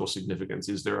theological significance.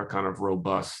 Is there a kind of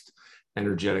robust,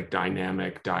 energetic,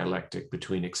 dynamic dialectic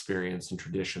between experience and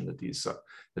tradition that these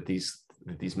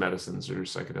medicines or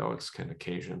psychedelics can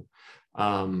occasion?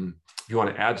 If you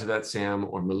want to add to that, Sam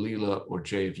or Malila or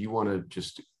Jay, if you want to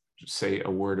just say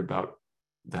a word about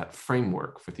that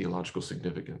framework for theological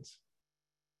significance.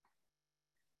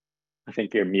 I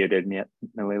think you're muted,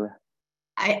 Malila.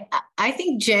 I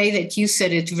think, Jay, that you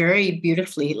said it very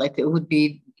beautifully. Like it would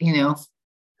be,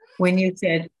 when you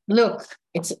said, look,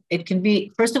 it can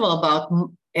be, first of all, about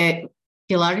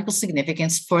theological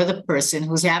significance for the person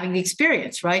who's having the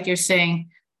experience, right? You're saying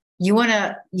you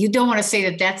don't want to say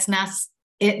that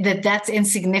that's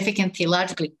insignificant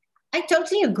theologically. I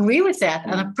totally agree with that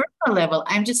on a personal level.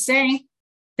 I'm just saying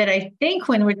that I think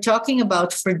when we're talking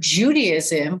about for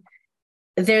Judaism,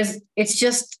 it's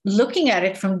just looking at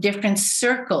it from different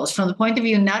circles, from the point of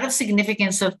view not of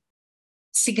significance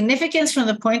from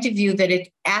the point of view that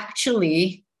it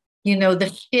actually,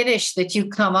 the Kiddush that you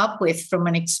come up with from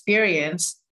an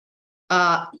experience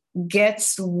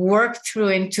gets worked through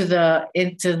into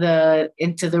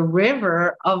the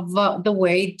river of the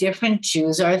way different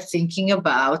Jews are thinking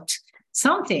about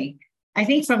something. I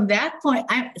think from that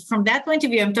point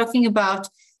of view, I'm talking about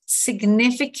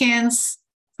significance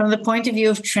from the point of view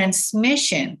of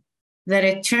transmission, that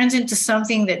it turns into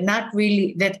something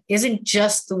that isn't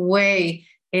just the way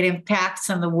it impacts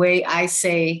on the way I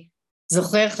say,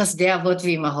 Zocher chasdei avot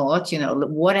v'imahot,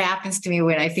 what happens to me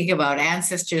when I think about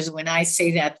ancestors, when I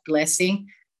say that blessing,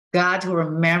 God who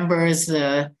remembers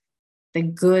the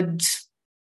good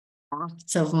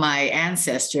acts of my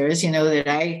ancestors,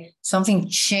 that something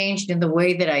changed in the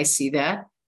way that I see that.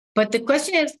 But the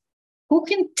question is, who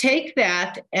can take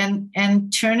that and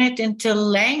turn it into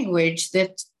language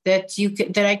that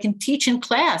I can teach in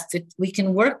class, that we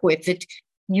can work with, that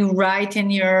you write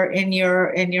in your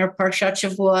Parshat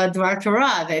Shavua Dvar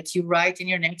Torah, that you write in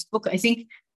your next book? I think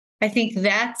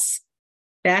that's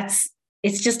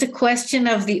it's just a question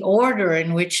of the order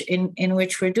in which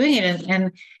we're doing it,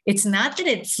 and it's not that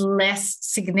it's less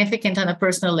significant on a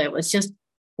personal level. It's just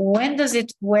when does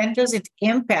it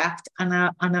impact in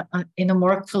a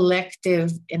more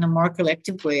collective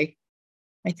way?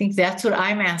 I think that's what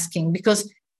I'm asking,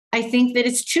 because I think that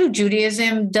it's true.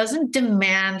 Judaism doesn't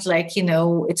demand,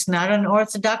 it's not an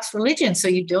orthodox religion. So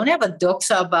you don't have a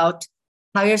doxa about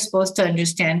how you're supposed to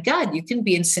understand God. You can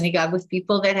be in synagogue with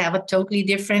people that have a totally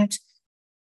different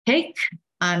take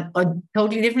on a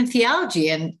totally different theology,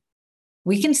 and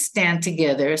we can stand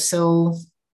together. So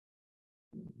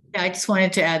I just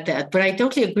wanted to add that. But I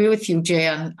totally agree with you, Jay,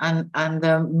 on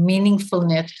the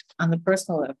meaningfulness on the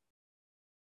personal level.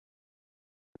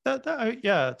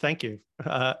 Yeah, thank you.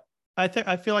 I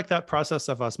feel like that process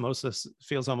of osmosis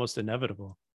feels almost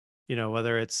inevitable.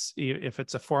 Whether if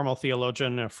it's a formal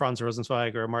theologian, a Franz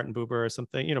Rosenzweig or a Martin Buber or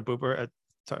something. Buber.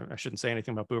 I shouldn't say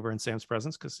anything about Buber in Sam's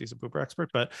presence because he's a Buber expert.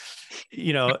 But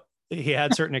he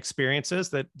had certain experiences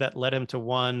that led him to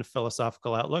one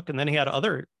philosophical outlook, and then he had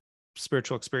other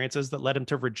spiritual experiences that led him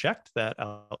to reject that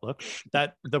outlook.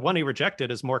 That the one he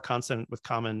rejected is more consonant with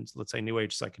common, let's say, New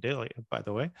Age psychedelia, by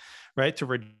the way, right? To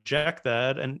reject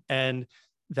that, and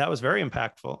that was very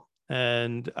impactful.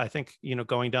 And I think,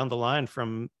 going down the line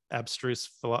from abstruse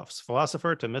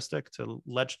philosopher to mystic to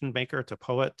legend maker to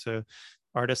poet to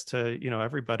artist to,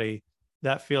 everybody,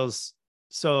 that feels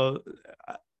so.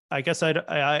 I guess I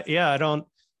don't.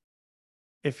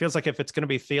 It feels like if it's going to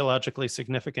be theologically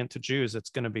significant to Jews, it's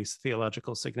going to be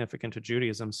theologically significant to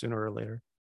Judaism sooner or later.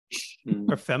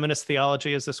 Or feminist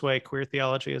theology is this way, queer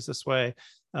theology is this way,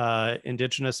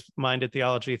 indigenous-minded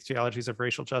theology, theologies of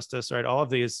racial justice, right? All of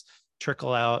these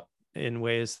trickle out in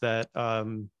ways that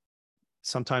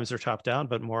sometimes are top down,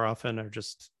 but more often are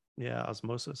just,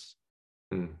 osmosis.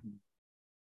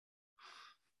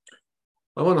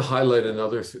 I want to highlight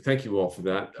another, thank you all for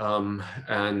that. I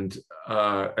mean,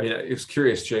 it's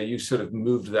curious, Jay, you sort of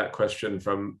moved that question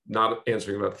from not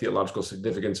answering about theological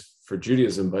significance for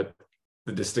Judaism, but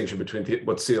the distinction between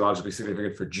what's theologically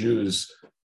significant for Jews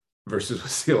versus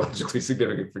what's theologically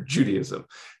significant for Judaism,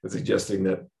 and suggesting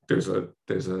that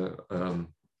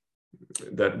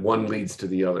that one leads to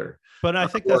the other. But I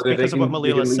think that's because of what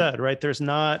Malila said, right? There's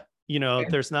not,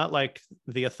 there's not like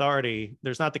the authority,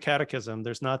 there's not the catechism,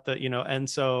 there's not the, and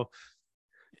so,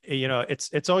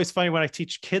 it's always funny when I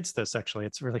teach kids this, actually.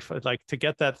 It's really fun, like, to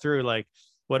get that through, like,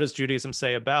 what does Judaism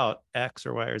say about X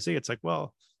or Y or Z? It's like,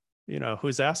 well,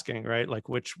 who's asking, right? Like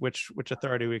which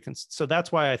authority we can. So that's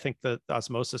why I think the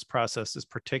osmosis process is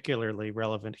particularly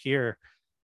relevant here,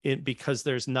 because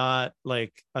there's not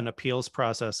like an appeals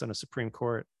process in a Supreme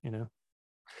Court,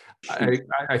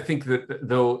 I think that,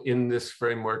 though, in this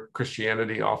framework,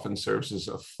 Christianity often serves as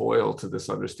a foil to this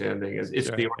understanding.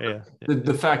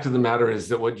 The fact of the matter is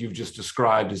that what you've just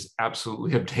described is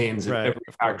absolutely obtains in every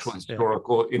actual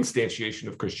historical instantiation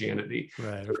of Christianity.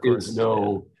 Right, there is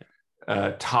no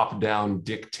top-down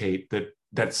dictate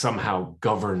that somehow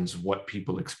governs what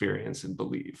people experience and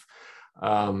believe.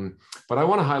 But I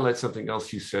want to highlight something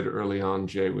else you said early on,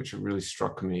 Jay, which really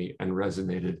struck me and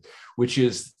resonated, which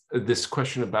is this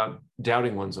question about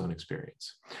doubting one's own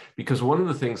experience. Because one of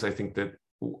the things I think that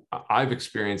I've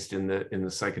experienced in the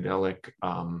psychedelic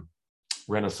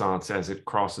renaissance as it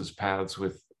crosses paths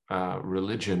with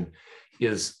religion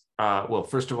is, well,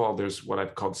 first of all, there's what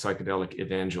I've called psychedelic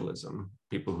evangelism.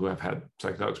 People who have had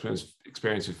psychedelic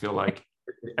experience who feel like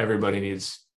everybody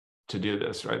needs to do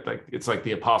this, right? Like, it's like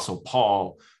the Apostle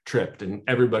Paul tripped and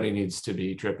everybody needs to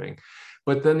be tripping.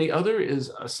 But then the other is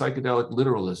a psychedelic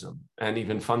literalism and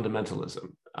even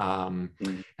fundamentalism. And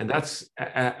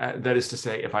that is to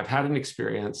say, if I've had an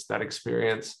experience, that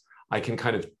experience, I can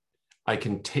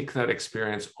take that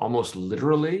experience almost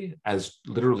literally, as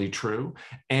literally true,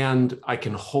 and I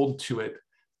can hold to it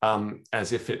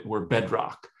as if it were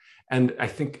bedrock. And I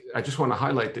think I just want to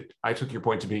highlight that I took your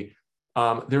point to be,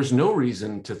 there's no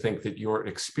reason to think that your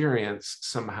experience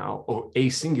somehow, or a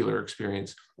singular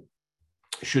experience,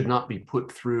 should not be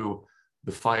put through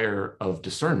the fire of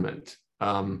discernment,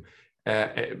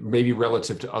 maybe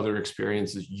relative to other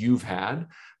experiences you've had,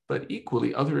 but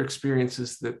equally other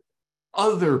experiences that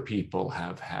other people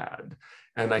have had.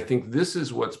 And I think this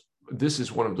is one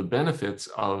of the benefits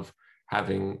of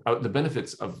having the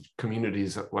benefits of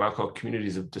communities, what I call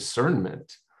communities of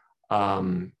discernment,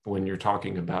 when you're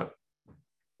talking about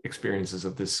experiences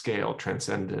of this scale,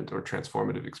 transcendent or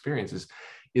transformative experiences,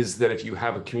 is that if you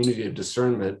have a community of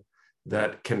discernment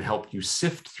that can help you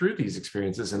sift through these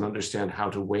experiences and understand how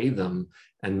to weigh them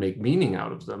and make meaning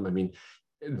out of them. I mean,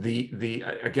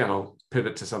 again, I'll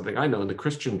pivot to something I know in the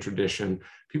Christian tradition.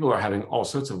 People are having all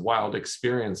sorts of wild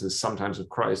experiences, sometimes of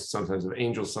Christ, sometimes of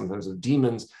angels, sometimes of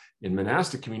demons. In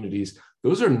monastic communities,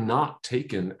 those are not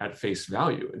taken at face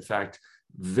value. In fact,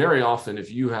 very often,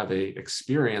 if you have an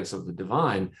experience of the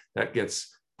divine, that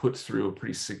gets put through a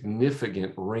pretty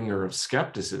significant ringer of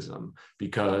skepticism,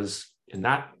 because in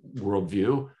that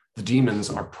worldview, the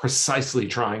demons are precisely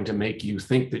trying to make you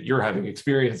think that you're having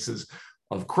experiences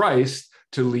of Christ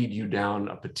to lead you down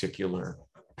a particular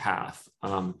path.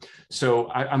 So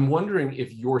I'm wondering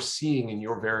if you're seeing in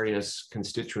your various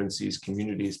constituencies,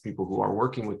 communities, people who are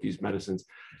working with these medicines,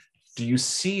 do you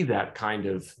see that kind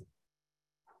of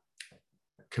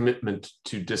commitment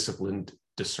to disciplined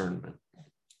discernment?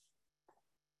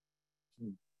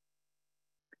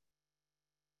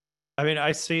 I mean,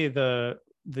 I see the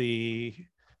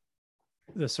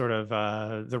sort of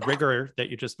the rigor that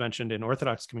you just mentioned in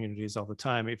Orthodox communities all the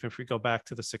time. Even if we go back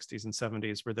to the 60s and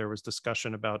 70s, where there was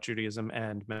discussion about Judaism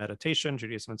and meditation,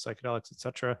 Judaism and psychedelics,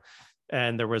 etc.,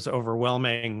 and there was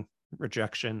overwhelming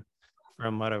rejection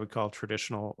from what I would call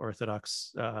traditional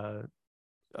Orthodox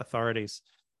authorities.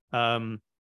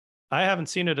 I haven't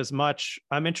seen it as much.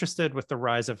 I'm interested with the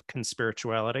rise of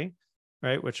conspirituality,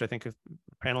 right? Which I think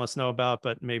panelists know about,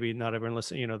 but maybe not everyone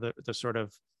listening, the sort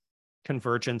of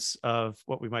convergence of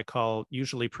what we might call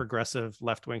usually progressive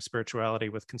left-wing spirituality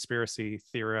with conspiracy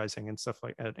theorizing and stuff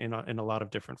like that in a lot of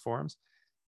different forms.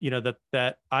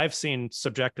 That I've seen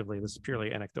subjectively, this is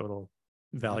purely anecdotal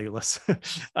valueless.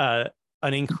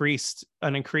 An increased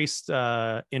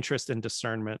interest in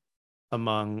discernment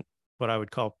among what I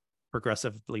would call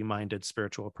progressively minded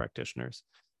spiritual practitioners,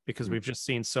 because we've just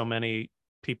seen so many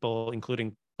people,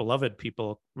 including beloved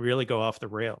people, really go off the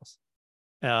rails.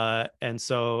 And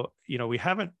so, we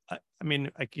haven't, I mean,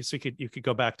 I guess you could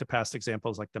go back to past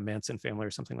examples like the Manson family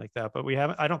or something like that, but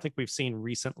I don't think we've seen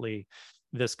recently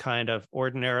this kind of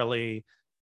ordinarily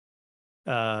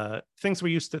things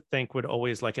we used to think would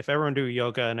always, like, if everyone do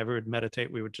yoga and everyone would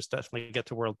meditate, we would just definitely get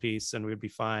to world peace and we'd be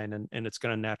fine. And it's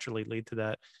going to naturally lead to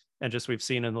that. And just we've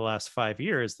seen in the last 5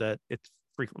 years that it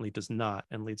frequently does not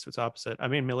and leads to its opposite. I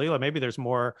mean, Melila, maybe there's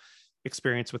more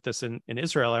experience with this in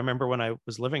Israel. I remember when I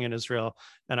was living in Israel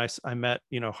and I met,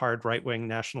 hard right-wing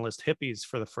nationalist hippies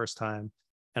for the first time.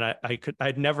 And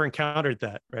I'd never encountered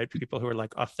that, right? People who are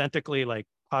like authentically like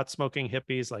pot smoking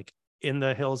hippies, like in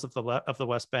the hills of the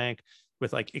West Bank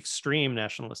with like extreme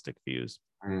nationalistic views.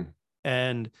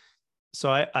 And so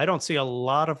I don't see a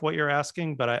lot of what you're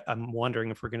asking, but I'm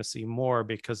wondering if we're going to see more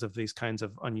because of these kinds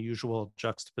of unusual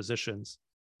juxtapositions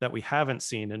that we haven't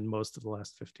seen in most of the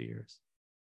last 50 years.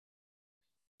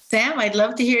 Sam, I'd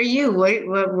love to hear you.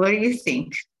 What do you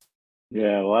think?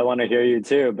 Yeah, well, I want to hear you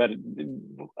too. But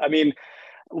I mean,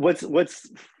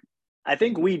 I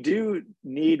think we do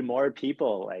need more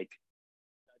people like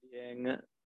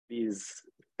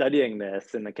studying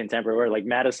this in the contemporary world. Like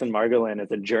Madison Margolin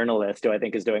is a journalist who I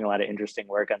think is doing a lot of interesting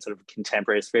work on sort of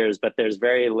contemporary spheres, but there's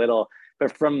very little.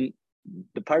 But from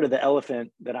the part of the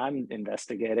elephant that I'm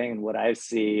investigating and what I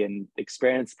see and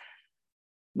experience,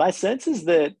 my sense is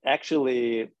that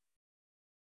actually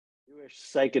Jewish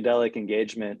psychedelic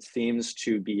engagement seems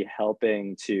to be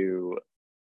helping to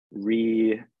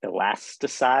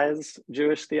re-elasticize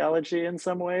Jewish theology in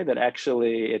some way, that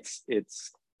actually it's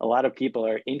a lot of people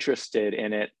are interested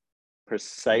in it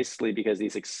precisely because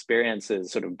these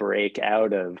experiences sort of break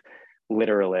out of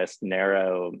literalist,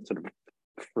 narrow, sort of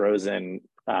frozen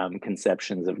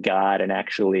conceptions of God. And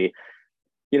actually,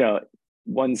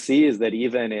 one sees that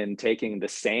even in taking the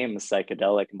same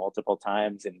psychedelic multiple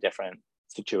times in different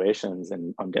situations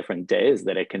and on different days,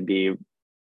 that it can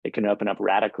open up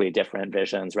radically different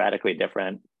visions, radically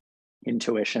different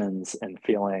intuitions and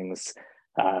feelings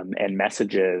and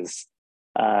messages,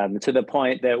 to the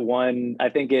point that I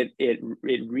think it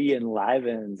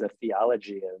re-enlivens a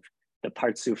theology of the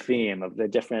partsufim, of the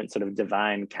different sort of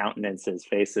divine countenances,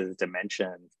 faces,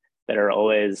 dimensions that are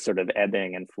always sort of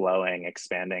ebbing and flowing,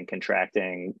 expanding,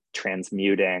 contracting,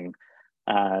 transmuting.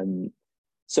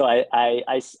 So I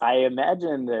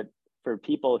imagine that for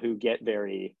people who get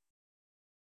very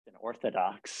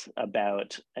orthodox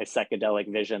about a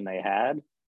psychedelic vision they had,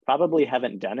 probably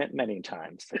haven't done it many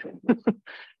times.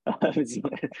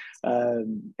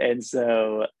 And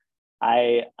so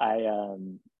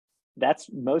that's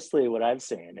mostly what I've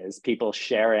seen, is people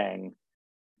sharing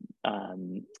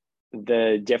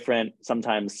the different,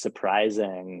 sometimes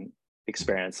surprising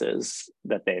experiences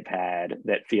that they've had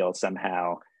that feel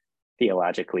somehow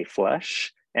theologically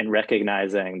flush, and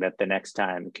recognizing that the next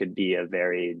time could be a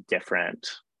very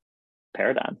different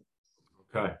paradigm.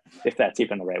 Okay. If that's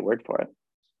even the right word for it.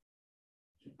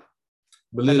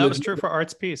 And that was true for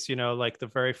Art's piece, like the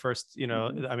very first,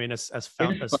 I mean, as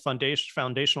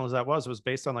foundational as that was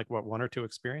based on like what, one or two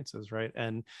experiences, right?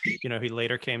 And, he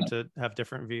later came to have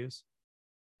different views.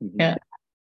 Yeah.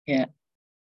 Yeah.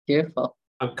 Beautiful.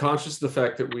 I'm conscious of the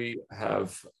fact that we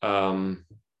have,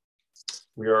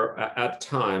 we are at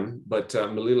time, but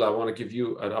Melila, I want to give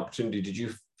you an opportunity. Did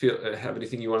you have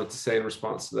anything you wanted to say in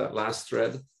response to that last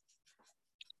thread?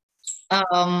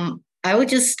 I would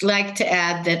just like to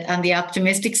add that on the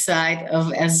optimistic side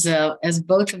of, as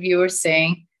both of you were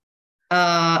saying,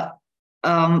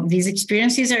 these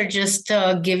experiences are just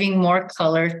giving more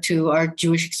color to our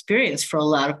Jewish experience for a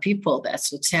lot of people.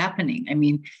 That's what's happening. I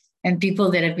mean, and people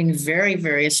that have been very,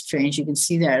 very estranged, you can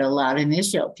see that a lot in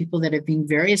Israel, people that have been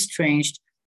very estranged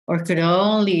or could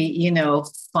only,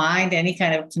 find any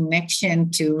kind of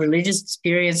connection to religious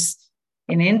experience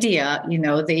in India,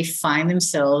 they find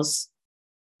themselves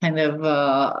kind of,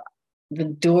 the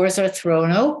doors are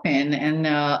thrown open. And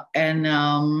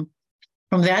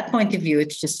from that point of view,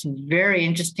 it's just very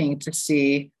interesting to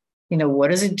see, what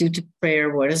does it do to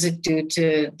prayer? What does it do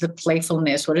to the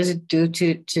playfulness? What does it do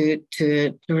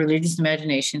to religious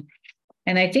imagination?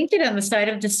 And I think that on the side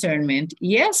of discernment,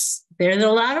 yes, there's a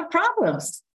lot of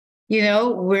problems,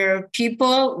 where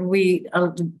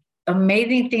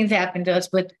amazing things happen to us,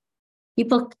 but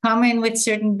people come in with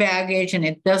certain baggage and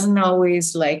it doesn't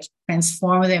always like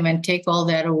transform them and take all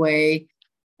that away.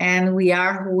 And we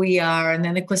are who we are. And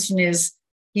then the question is,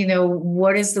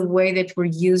 what is the way that we're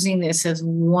using this as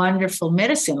wonderful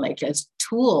medicine, like as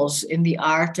tools in the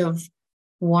art of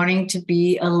wanting to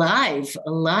be alive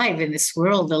in this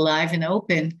world, alive and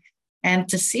open, and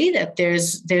to see that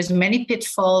there's many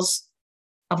pitfalls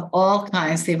of all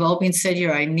kinds. They've all been said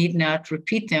here. I need not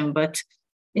repeat them, but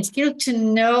it's good to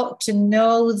know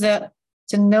the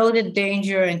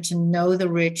danger and to know the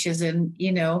riches, and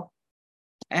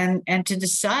and to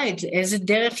decide, is it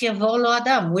derech yavo lo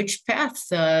adam, which path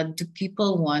do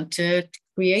people want to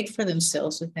create for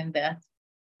themselves within that?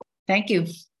 Thank you.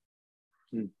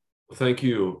 Thank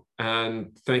you.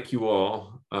 And thank you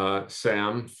all,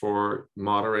 Sam, for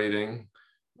moderating,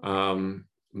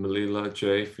 Malila,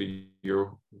 Jay, for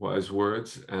your wise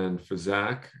words, and for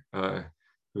Zach,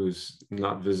 who's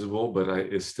not visible, but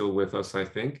is still with us, I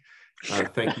think.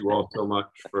 Thank you all so much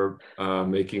for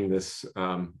making this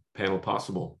panel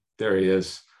possible. There he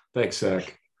is. Thanks,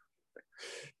 Zach.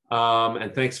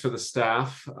 And thanks for the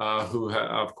staff who,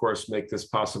 of course, make this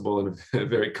possible in a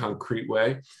very concrete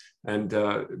way. And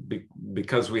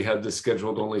because we had this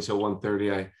scheduled only till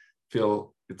 1:30, I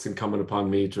feel it's incumbent upon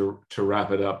me to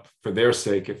wrap it up for their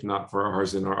sake, if not for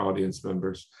ours and our audience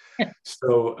members.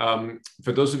 So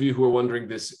for those of you who are wondering,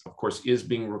 this, of course, is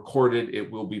being recorded. It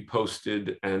will be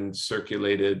posted and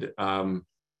circulated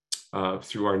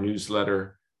through our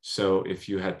newsletter. So if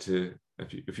you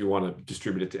want to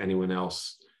distribute it to anyone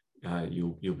else,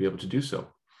 you'll be able to do so.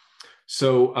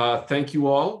 So thank you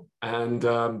all. And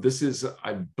this is,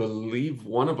 I believe,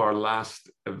 one of our last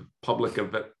public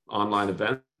online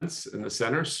events in the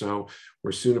center. So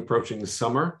we're soon approaching the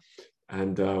summer,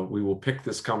 and we will pick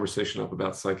this conversation up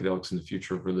about psychedelics and the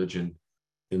future of religion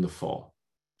in the fall.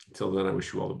 Until then, I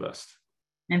wish you all the best.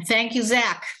 And thank you,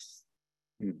 Zach.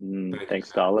 Thanks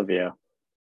to all of you.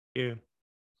 Thank you.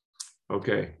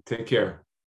 Okay, take care.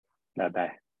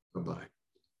 Bye-bye. Bye-bye.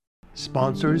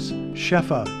 Sponsors: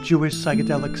 Shefa, Jewish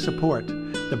Psychedelic Support,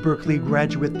 the Berkeley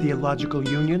Graduate Theological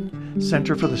Union,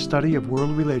 Center for the Study of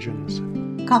World Religions.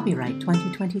 Copyright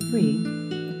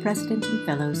 2023, the President and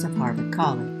Fellows of Harvard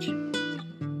College.